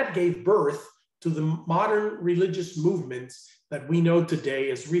 And that gave birth to the modern religious movements that we know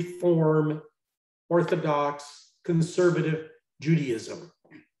today as Reform, Orthodox, Conservative Judaism.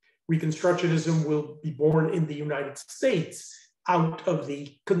 Reconstructionism will be born in the United States out of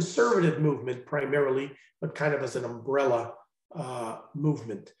the conservative movement primarily, but kind of as an umbrella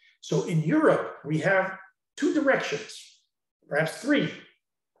movement. So in Europe, we have two directions, perhaps three.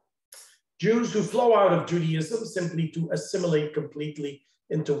 Jews who flow out of Judaism simply to assimilate completely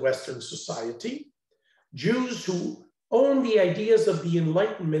into Western society. Jews who own the ideas of the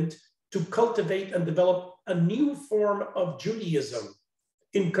Enlightenment to cultivate and develop a new form of Judaism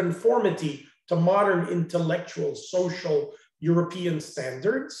in conformity to modern intellectual, social, European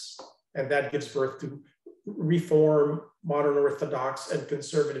standards. And that gives birth to Reform, modern Orthodox, and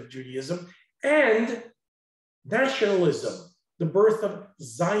conservative Judaism. And nationalism, the birth of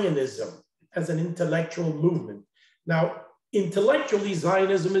Zionism as an intellectual movement. Now, intellectually,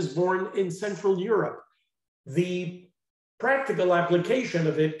 Zionism is born in Central Europe. The practical application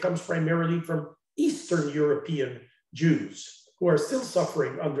of it comes primarily from Eastern European Jews who are still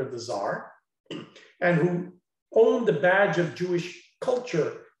suffering under the Tsar and who own the badge of Jewish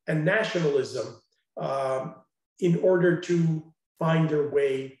culture and nationalism in order to find their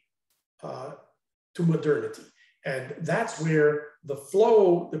way to modernity. And that's where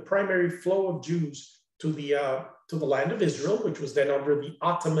the primary flow of Jews to the land of Israel, which was then under the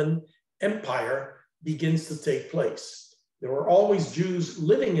Ottoman Empire, begins to take place. There were always Jews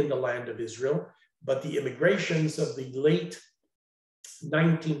living in the land of Israel, but the immigrations of the late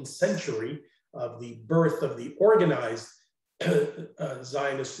 19th century, of the birth of the organized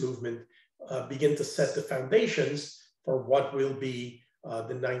Zionist movement, begin to set the foundations for what will be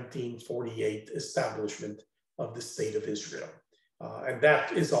the 1948 establishment of the State of Israel. And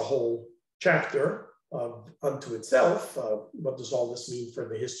that is a whole chapter unto itself. What does all this mean for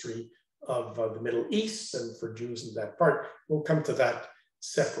the history of the Middle East and for Jews in that part? We'll come to that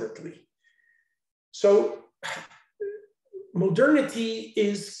separately. So modernity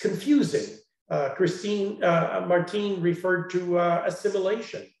is confusing. Martine referred to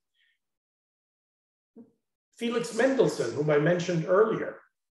assimilation. Felix Mendelssohn, whom I mentioned earlier,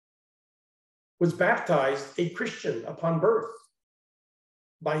 was baptized a Christian upon birth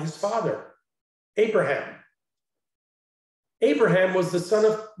by his father, Abraham. Abraham was the son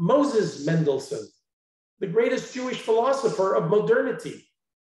of Moses Mendelssohn, the greatest Jewish philosopher of modernity,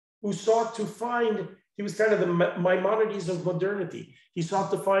 who sought to find, he was kind of the Maimonides of modernity. He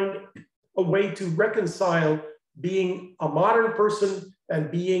sought to find a way to reconcile being a modern person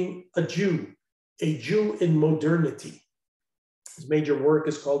and being a Jew in modernity. His major work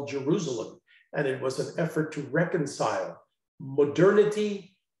is called Jerusalem, and it was an effort to reconcile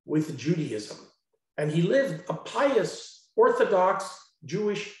modernity with Judaism. And he lived a pious, Orthodox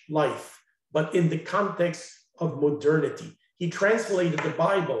Jewish life, but in the context of modernity. He translated the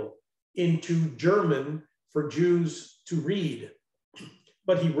Bible into German for Jews to read,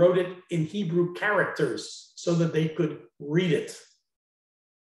 but he wrote it in Hebrew characters so that they could read it.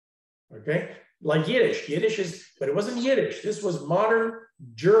 Okay, like Yiddish. Yiddish is, but it wasn't Yiddish. This was modern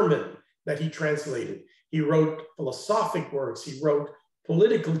German that he translated. He wrote philosophic works. He wrote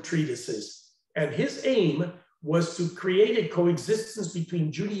political treatises. And his aim was to create a coexistence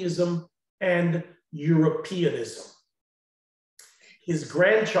between Judaism and Europeanism. His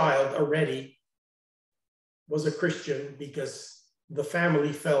grandchild already was a Christian because the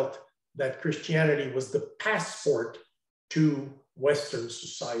family felt that Christianity was the passport to Western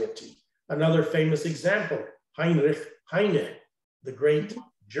society. Another famous example, Heinrich Heine, the great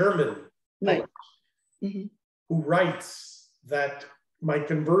German poet, who writes that my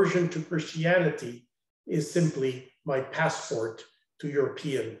conversion to Christianity is simply my passport to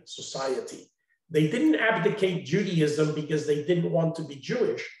European society. They didn't abdicate Judaism because they didn't want to be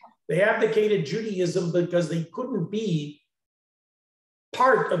Jewish. They abdicated Judaism because they couldn't be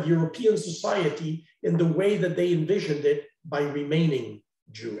part of European society in the way that they envisioned it by remaining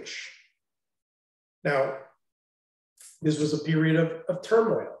Jewish. Now, this was a period of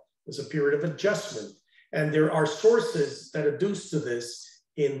turmoil. It was a period of adjustment. And there are sources that adduce to this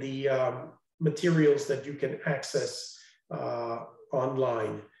in the materials that you can access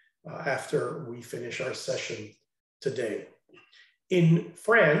online after we finish our session today. In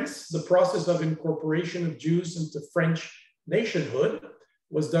France, the process of incorporation of Jews into French nationhood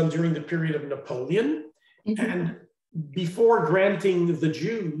was done during the period of Napoleon. And before granting the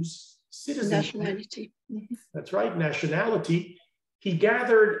Jews citizenship, nationality. That's right, nationality, he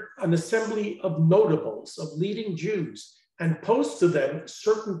gathered an assembly of notables, of leading Jews, and posed to them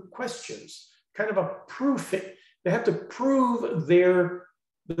certain questions, kind of a proof. They had to prove the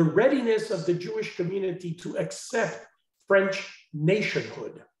readiness of the Jewish community to accept French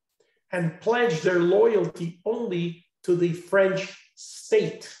nationhood and pledge their loyalty only to the French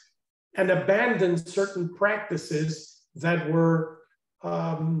state and abandon certain practices that were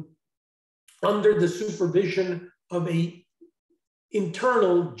under the supervision of an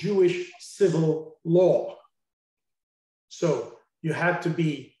internal Jewish civil law. So you had to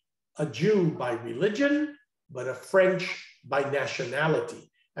be a Jew by religion, but a French by nationality.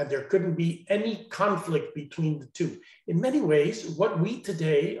 And there couldn't be any conflict between the two. In many ways, what we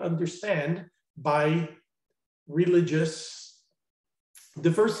today understand by religious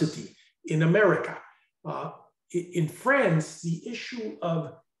diversity in America. In France, the issue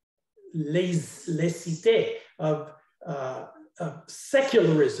of laicité, of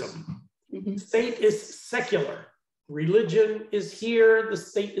secularism. State is secular. Religion is here, the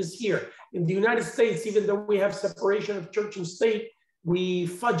state is here. In the United States, even though we have separation of church and state, we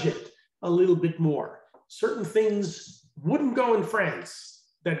fudge it a little bit more. Certain things wouldn't go in France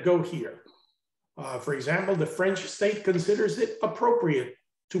that go here. For example, the French state considers it appropriate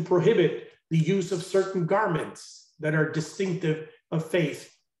to prohibit the use of certain garments that are distinctive of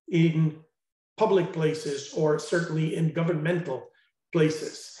faith in public places or certainly in governmental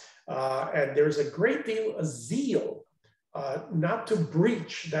places. And there's a great deal of zeal not to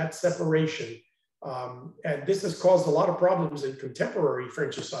breach that separation. And this has caused a lot of problems in contemporary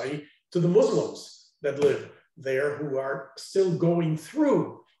French society to the Muslims that live there, who are still going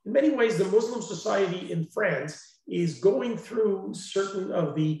through. In many ways, the Muslim society in France is going through certain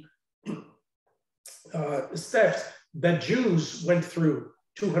of the steps that Jews went through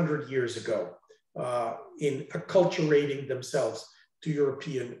 200 years ago in acculturating themselves to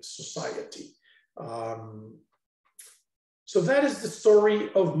European society. So that is the story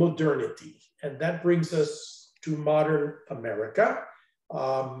of modernity. And that brings us to modern America,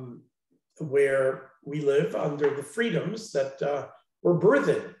 where we live under the freedoms that were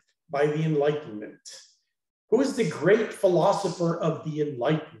birthed by the Enlightenment. Who is the great philosopher of the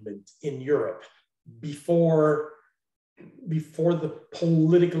Enlightenment in Europe before the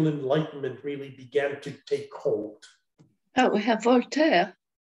political Enlightenment really began to take hold? Oh, we have Voltaire.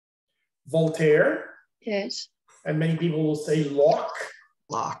 Voltaire? Yes. And many people will say Locke.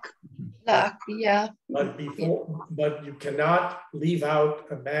 Locke. Locke, yeah. But you cannot leave out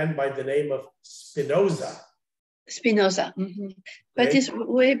a man by the name of Spinoza. Spinoza. Mm-hmm. But Okay? it's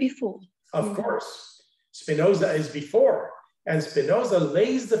way before. Of course. Spinoza is before. And Spinoza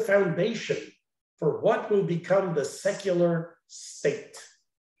lays the foundation for what will become the secular state.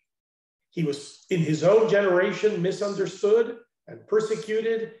 He was, in his own generation, misunderstood and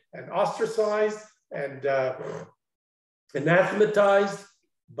persecuted and ostracized and anathematized,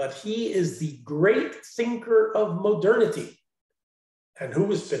 but he is the great thinker of modernity. And who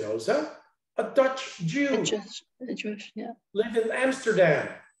was Spinoza? A Dutch Jew. A Jew, yeah. Lived in Amsterdam,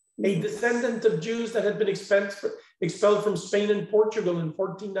 a descendant of Jews that had been expelled from Spain and Portugal in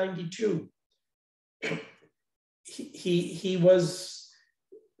 1492. He was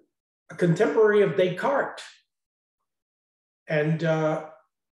a contemporary of Descartes. And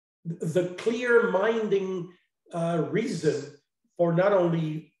the clear-minding reason for not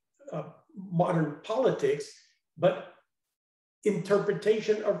only modern politics, but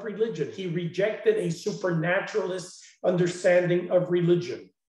interpretation of religion. He rejected a supernaturalist understanding of religion.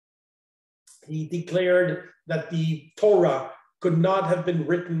 He declared that the Torah could not have been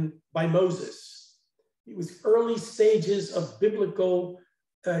written by Moses. It was early stages of biblical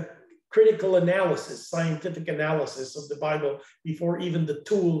critical analysis, scientific analysis of the Bible before even the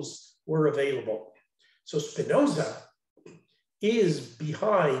tools were available. So Spinoza is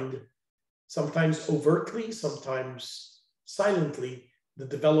behind, sometimes overtly, sometimes silently, the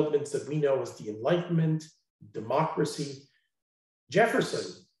developments that we know as the Enlightenment, democracy.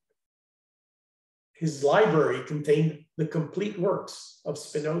 Jefferson, his library contained the complete works of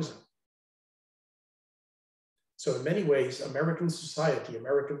Spinoza. So in many ways, American society,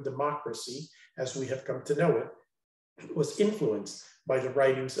 American democracy, as we have come to know it, was influenced by the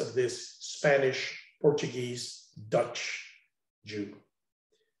writings of this Spanish, Portuguese, Dutch Jew.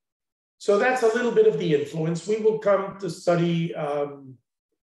 So that's a little bit of the influence. We will come to study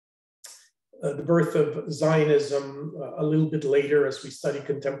the birth of Zionism a little bit later as we study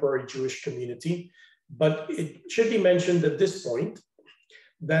contemporary Jewish community. But it should be mentioned at this point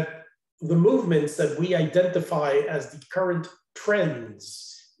that the movements that we identify as the current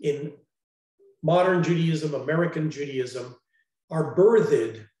trends in modern Judaism, American Judaism, are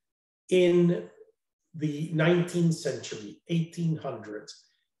birthed in the 19th century, 1800s,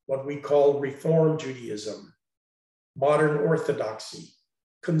 what we call Reform Judaism, modern Orthodoxy,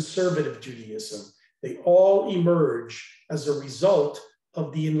 conservative Judaism. They all emerge as a result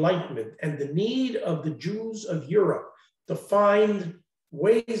of the Enlightenment and the need of the Jews of Europe to find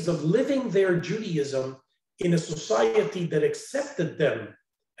ways of living their Judaism in a society that accepted them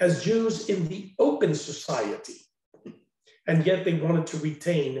as Jews in the open society. And yet they wanted to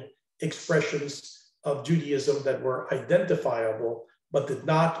retain expressions of Judaism that were identifiable, but did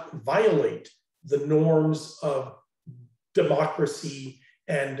not violate the norms of democracy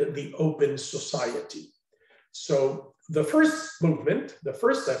and the open society. So the first movement, the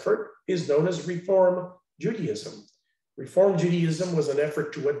first effort, is known as Reform Judaism. Reform Judaism was an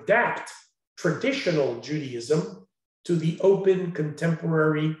effort to adapt traditional Judaism to the open,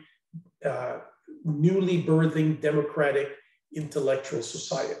 contemporary, newly birthing democratic intellectual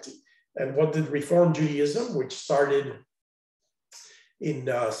society. And what did Reform Judaism, which started in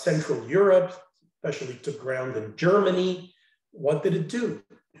Central Europe, especially took ground in Germany, what did it do?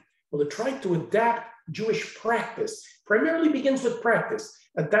 Well, it tried to adapt Jewish practice, primarily begins with practice,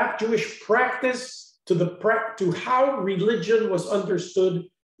 adapt Jewish practice to how religion was understood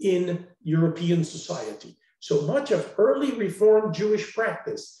in European society. So much of early Reform Jewish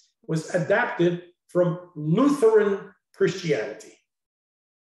practice was adapted from Lutheran Christianity.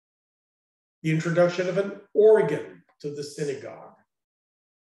 The introduction of an organ to the synagogue,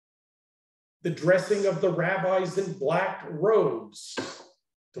 the dressing of the rabbis in black robes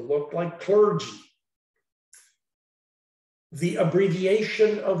to look like clergy, the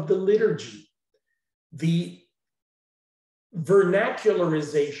abbreviation of the liturgy, the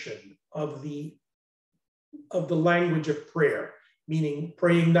vernacularization of the language of prayer, meaning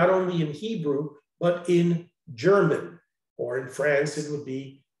praying not only in Hebrew, but in German, or in France, it would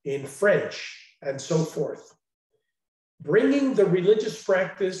be in French, and so forth. bringing the religious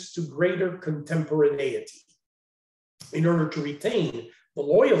practice to greater contemporaneity in order to retain the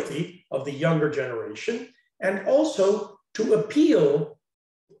loyalty of the younger generation, and also to appeal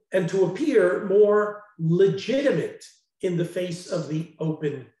and to appear more legitimate in the face of the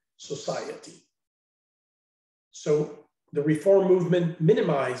open society. So the Reform movement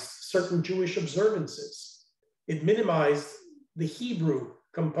minimized certain Jewish observances. It minimized the Hebrew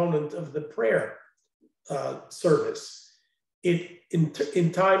component of the prayer service. It,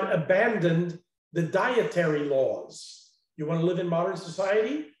 in time, abandoned the dietary laws. You want to live in modern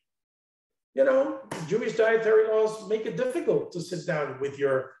society? You know, Jewish dietary laws make it difficult to sit down with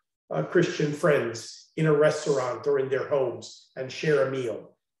your Christian friends in a restaurant or in their homes and share a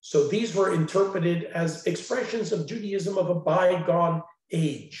meal. So these were interpreted as expressions of Judaism of a bygone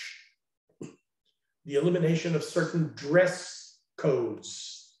age. The elimination of certain dress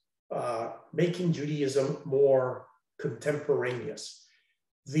codes, making Judaism more contemporaneous.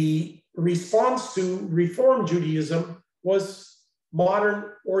 The response to Reform Judaism was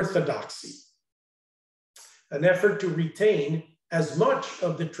modern orthodoxy, an effort to retain as much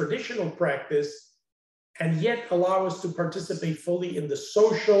of the traditional practice and yet allow us to participate fully in the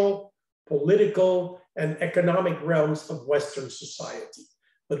social, political, and economic realms of Western society,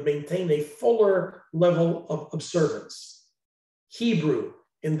 but maintain a fuller level of observance. Hebrew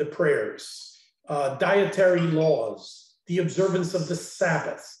in the prayers, dietary laws, the observance of the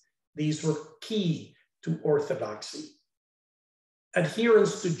Sabbath, these were key to orthodoxy.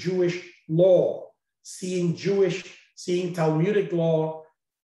 Adherence to Jewish law, seeing Talmudic law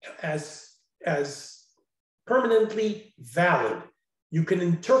as permanently valid. You can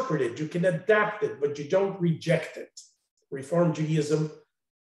interpret it, you can adapt it, but you don't reject it. Reform Judaism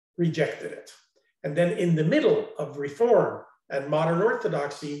rejected it. And then in the middle of Reform and modern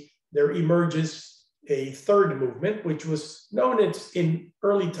Orthodoxy, there emerges a third movement, which was known in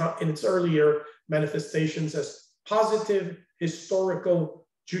its earlier manifestations as positive historical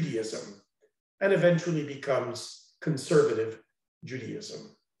Judaism, and eventually becomes conservative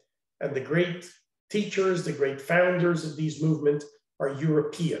Judaism. And the great teachers, the great founders of these movements are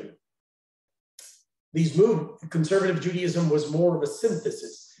European. Conservative Judaism was more of a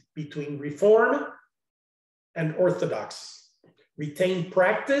synthesis between Reform and Orthodoxy. Retain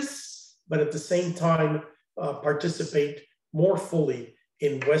practice, but at the same time participate more fully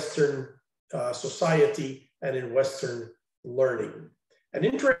in Western society and in Western learning. And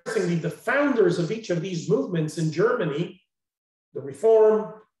interestingly, the founders of each of these movements in Germany, the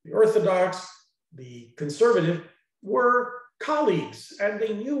Reform, the Orthodox, the Conservative, were colleagues, and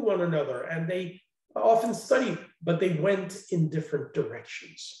they knew one another, and they often studied, but they went in different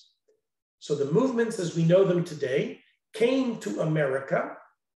directions. So the movements as we know them today came to America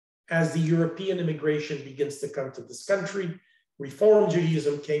as the European immigration begins to come to this country. Reform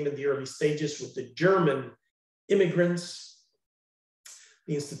Judaism came in the early stages with the German immigrants.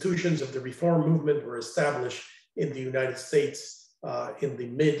 The institutions of the Reform movement were established in the United States in the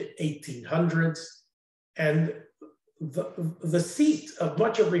mid-1800s. And the seat of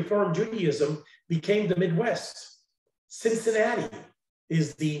much of Reform Judaism became the Midwest. Cincinnati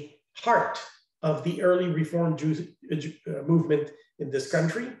is the heart of the early Reform movement in this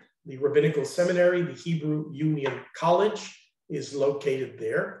country. The Rabbinical Seminary, the Hebrew Union College is located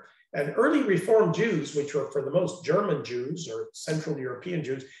there. And early Reform Jews, which were for the most German Jews or Central European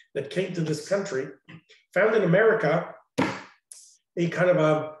Jews that came to this country, found in America a kind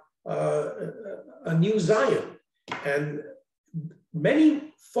of a new Zion. And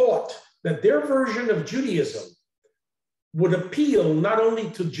many thought that their version of Judaism would appeal not only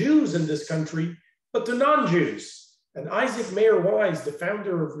to Jews in this country, but to non-Jews. And Isaac Mayer Wise, the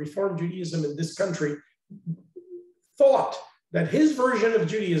founder of Reform Judaism in this country, thought that his version of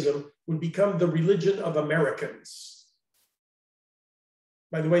Judaism would become the religion of Americans.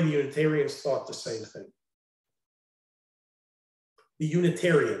 By the way, the Unitarians thought the same thing. The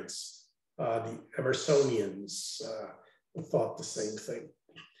Unitarians, the Emersonians thought the same thing.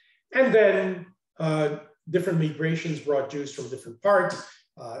 And then different migrations brought Jews from different parts.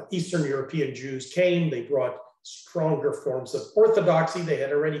 Eastern European Jews came, they brought stronger forms of orthodoxy. They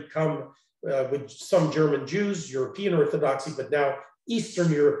had already come with some German Jews, European Orthodoxy, but now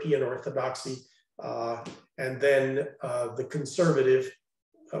Eastern European Orthodoxy. And then the conservative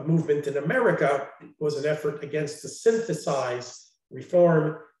movement in America was an effort against to synthesize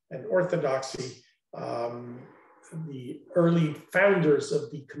Reform and Orthodoxy. The early founders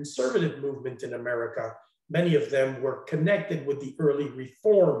of the conservative movement in America, many of them were connected with the early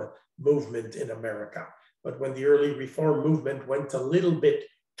Reform movement in America. But when the early Reform movement went a little bit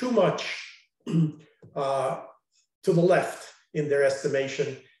too much to the left in their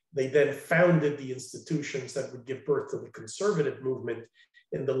estimation. They then founded the institutions that would give birth to the conservative movement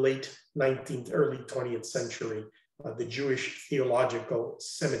in the late 19th, early 20th century, the Jewish Theological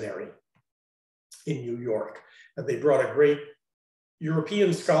Seminary in New York. And they brought a great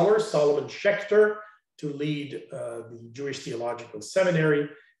European scholar, Solomon Schechter, to lead the Jewish Theological Seminary,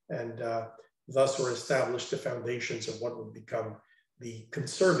 and thus were established the foundations of what would become the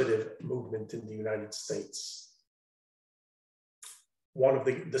conservative movement in the United States. One of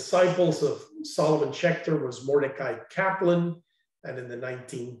the disciples of Solomon Schechter was Mordecai Kaplan, and in the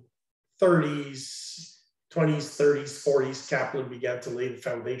 1930s, 20s, 30s, 40s, Kaplan began to lay the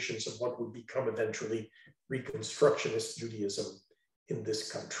foundations of what would become eventually Reconstructionist Judaism in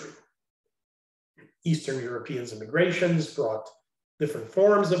this country. Eastern Europeans' immigrations brought different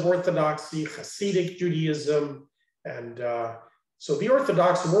forms of Orthodoxy, Hasidic Judaism, and so the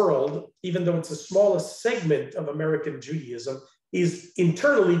Orthodox world, even though it's the smallest segment of American Judaism, is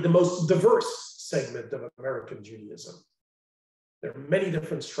internally the most diverse segment of American Judaism. There are many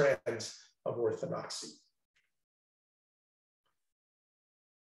different strands of Orthodoxy.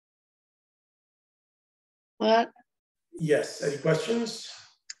 Well, yes, any questions?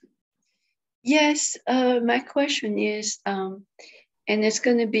 Yes, my question is, and it's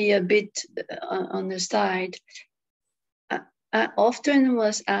going to be a bit on the side. I often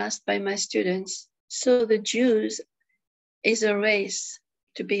was asked by my students, so the Jews is a race,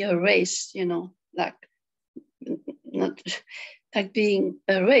 to be a race, you know, like not like being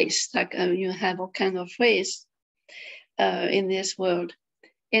a race, like you have all kind of race in this world.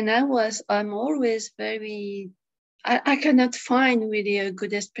 And I'm always very, I cannot find really a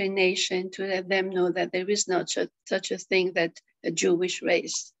good explanation to let them know that there is not such a thing that a Jewish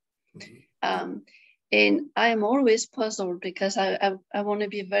race. And I'm always puzzled because I want to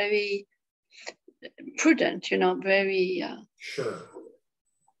be very prudent, you know, very... Sure.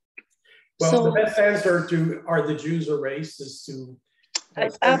 Well, so, the best answer to are the Jews a race is to...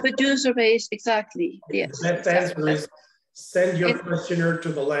 are the Jews a race? Exactly, yes. The best answer is send your questioner to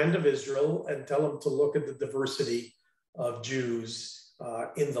the land of Israel and tell them to look at the diversity of Jews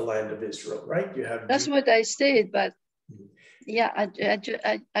in the land of Israel, right? You have That's Jews. what I said, but yeah,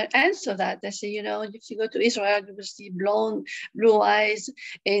 I answer that. I say, you know, if you go to Israel, you will see blue eyes,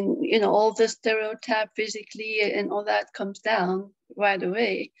 and you know all the stereotype physically and all that comes down right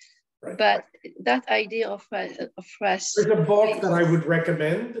away. Right. But that idea of race. There's a book that I would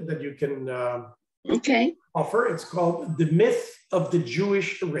recommend that you can offer. It's called "The Myth of the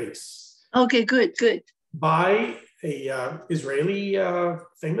Jewish Race." Okay, good. By a Israeli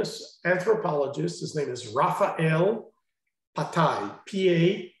famous anthropologist. His name is Raphael Patai,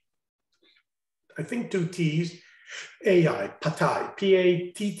 P-A, I think 2 T's, A-I, Patai,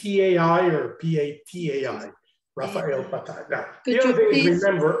 P-A-T-T-A-I or P-A-T-A-I, Raphael Patai. Now, the other thing is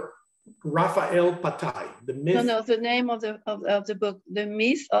remember, Raphael Patai, the myth. No, the name of the book, The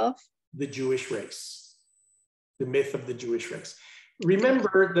Myth of the Jewish Race, the myth of the Jewish race.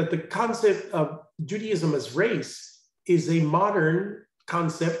 Remember that the concept of Judaism as race is a modern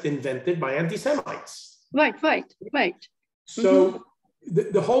concept invented by anti-Semites. Right. So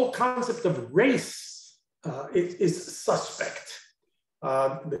the whole concept of race is suspect.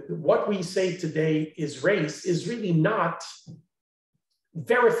 What we say today is race is really not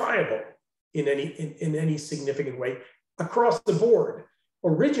verifiable in any significant way across the board.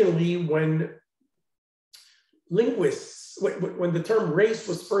 Originally, when linguists, when the term race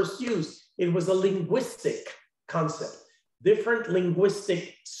was first used, it was a linguistic concept, different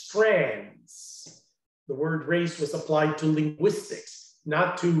linguistic strands. The word race was applied to linguistics,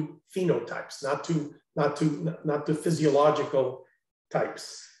 not to phenotypes, not to physiological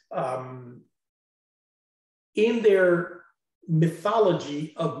types. In their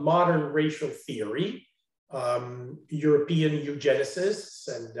mythology of modern racial theory, European eugenicists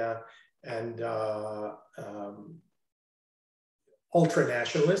and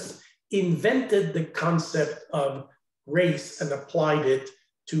ultranationalists invented the concept of race and applied it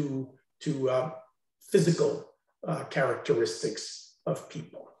to physical characteristics of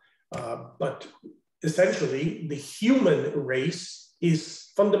people. But essentially, the human race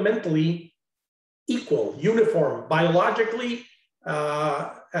is fundamentally equal, uniform, biologically,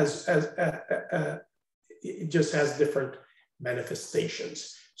 it just has different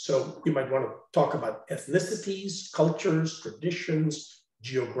manifestations. So you might want to talk about ethnicities, cultures, traditions,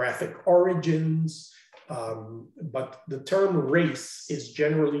 geographic origins, but the term race is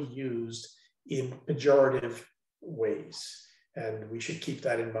generally used in pejorative ways. And we should keep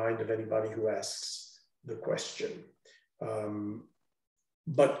that in mind of anybody who asks the question.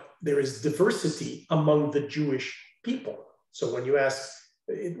 But there is diversity among the Jewish people. So when you ask,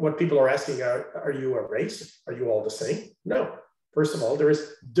 what people are asking, are you a race? Are you all the same? No. First of all, there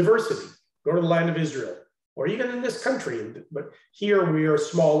is diversity. Go to the land of Israel, or even in this country. But here we are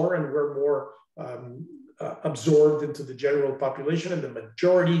smaller and we're more absorbed into the general population, and the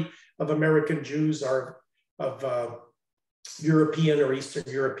majority of American Jews are of European or Eastern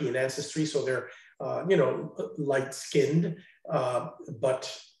European ancestry, so they're light-skinned.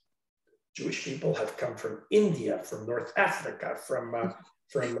 But Jewish people have come from India, from North Africa, from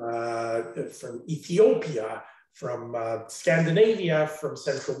Ethiopia, from Scandinavia, from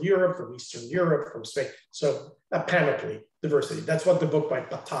Central Europe, from Eastern Europe, from Spain. So a panoply, diversity. That's what the book by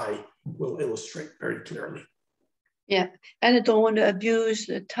Beth-EL will illustrate very clearly. Yeah, and I don't want to abuse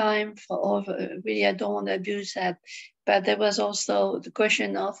the time for all. Really, I don't want to abuse that. But there was also the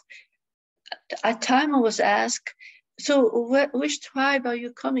question of, at time I was asked, so which tribe are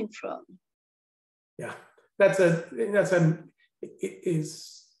you coming from? Yeah, it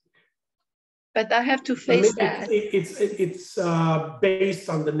is. But I have to face that. It's based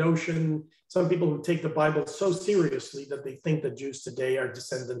on the notion, some people who take the Bible so seriously that they think that Jews today are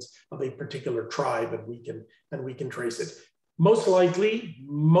descendants of a particular tribe, and we can trace it. Most likely,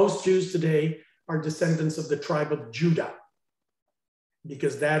 most Jews today are descendants of the tribe of Judah,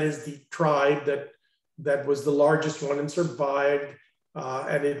 because that is the tribe that was the largest one and survived,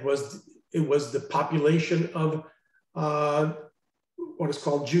 and it was the population of what is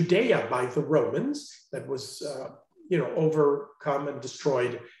called Judea by the Romans that was overcome and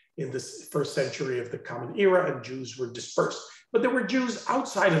destroyed in this first century of the Common Era, and Jews were dispersed. But there were Jews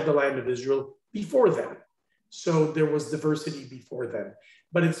outside of the land of Israel before then. So there was diversity before then.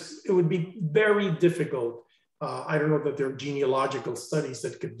 But it would be very difficult. I don't know that there are genealogical studies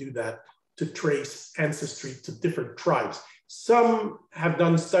that could do that, to trace ancestry to different tribes. Some have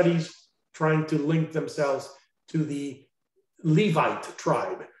done studies trying to link themselves to the Levite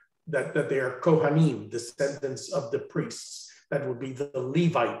tribe, that they are Kohanim, descendants of the priests. That would be the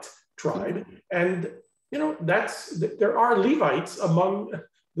Levite tribe. And there are Levites among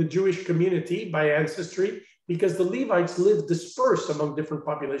the Jewish community by ancestry, because the Levites lived dispersed among different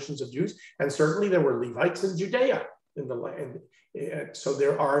populations of Jews, and certainly there were Levites in Judea in the land. So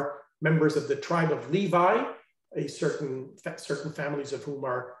there are members of the tribe of Levi, certain families of whom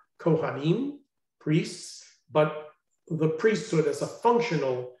are Kohanim, priests, but the priesthood as a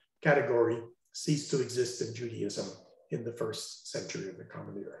functional category ceased to exist in Judaism in the first century of the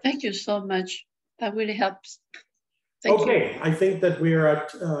Common Era. Thank you so much. That really helps. Thank you. Okay, I think that we're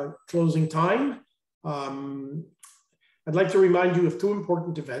at closing time. I'd like to remind you of two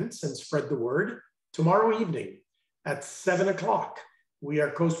important events and spread the word. Tomorrow evening at 7 o'clock, we are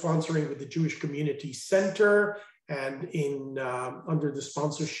co-sponsoring with the Jewish Community Center and under the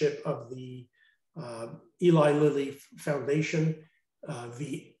sponsorship of the Eli Lilly Foundation,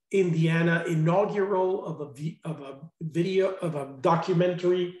 the Indiana inaugural of a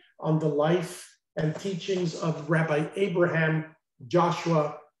documentary on the life and teachings of Rabbi Abraham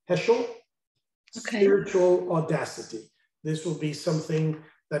Joshua Heschel, Spiritual Audacity. This will be something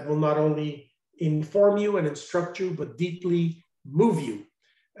that will not only inform you and instruct you, but deeply move you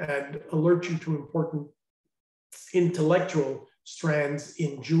and alert you to important intellectual strands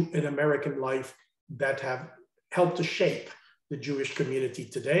in American life that have helped to shape the Jewish community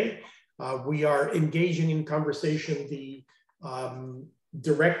today. We are engaging in conversation the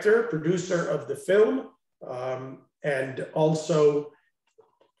director, producer of the film, and also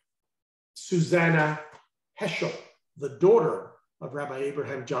Susanna Heschel, the daughter of Rabbi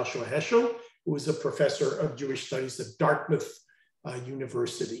Abraham Joshua Heschel, who is a professor of Jewish studies at Dartmouth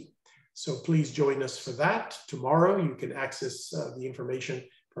University. So please join us for that. Tomorrow you can access the information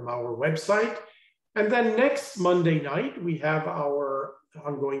from our website. And then next Monday night, we have our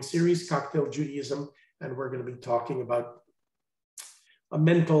ongoing series, Cocktail Judaism, and we're going to be talking about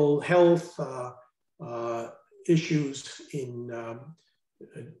mental health issues in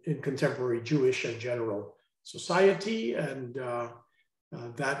contemporary Jewish and general society. And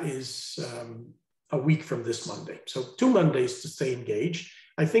that is a week from this Monday. So 2 Mondays to stay engaged.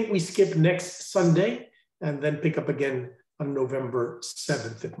 I think we skip next Sunday and then pick up again on November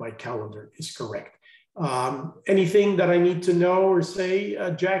 7th, if my calendar is correct. Anything that I need to know or say,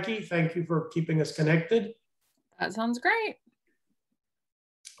 Jackie? Thank you for keeping us connected. That sounds great.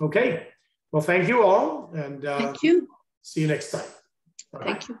 Okay. Well, thank you all. And thank you. See you next time. Bye.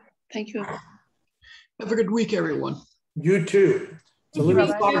 Thank you. Thank you. Have a good week, everyone. You too. It's a little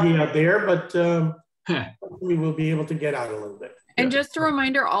foggy out there, but we will be able to get out a little bit. And just a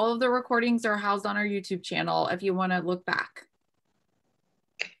reminder, all of the recordings are housed on our YouTube channel if you want to look back.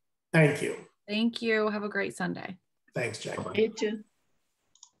 Thank you. Thank you. Have a great Sunday. Thanks, Jacqueline. You too.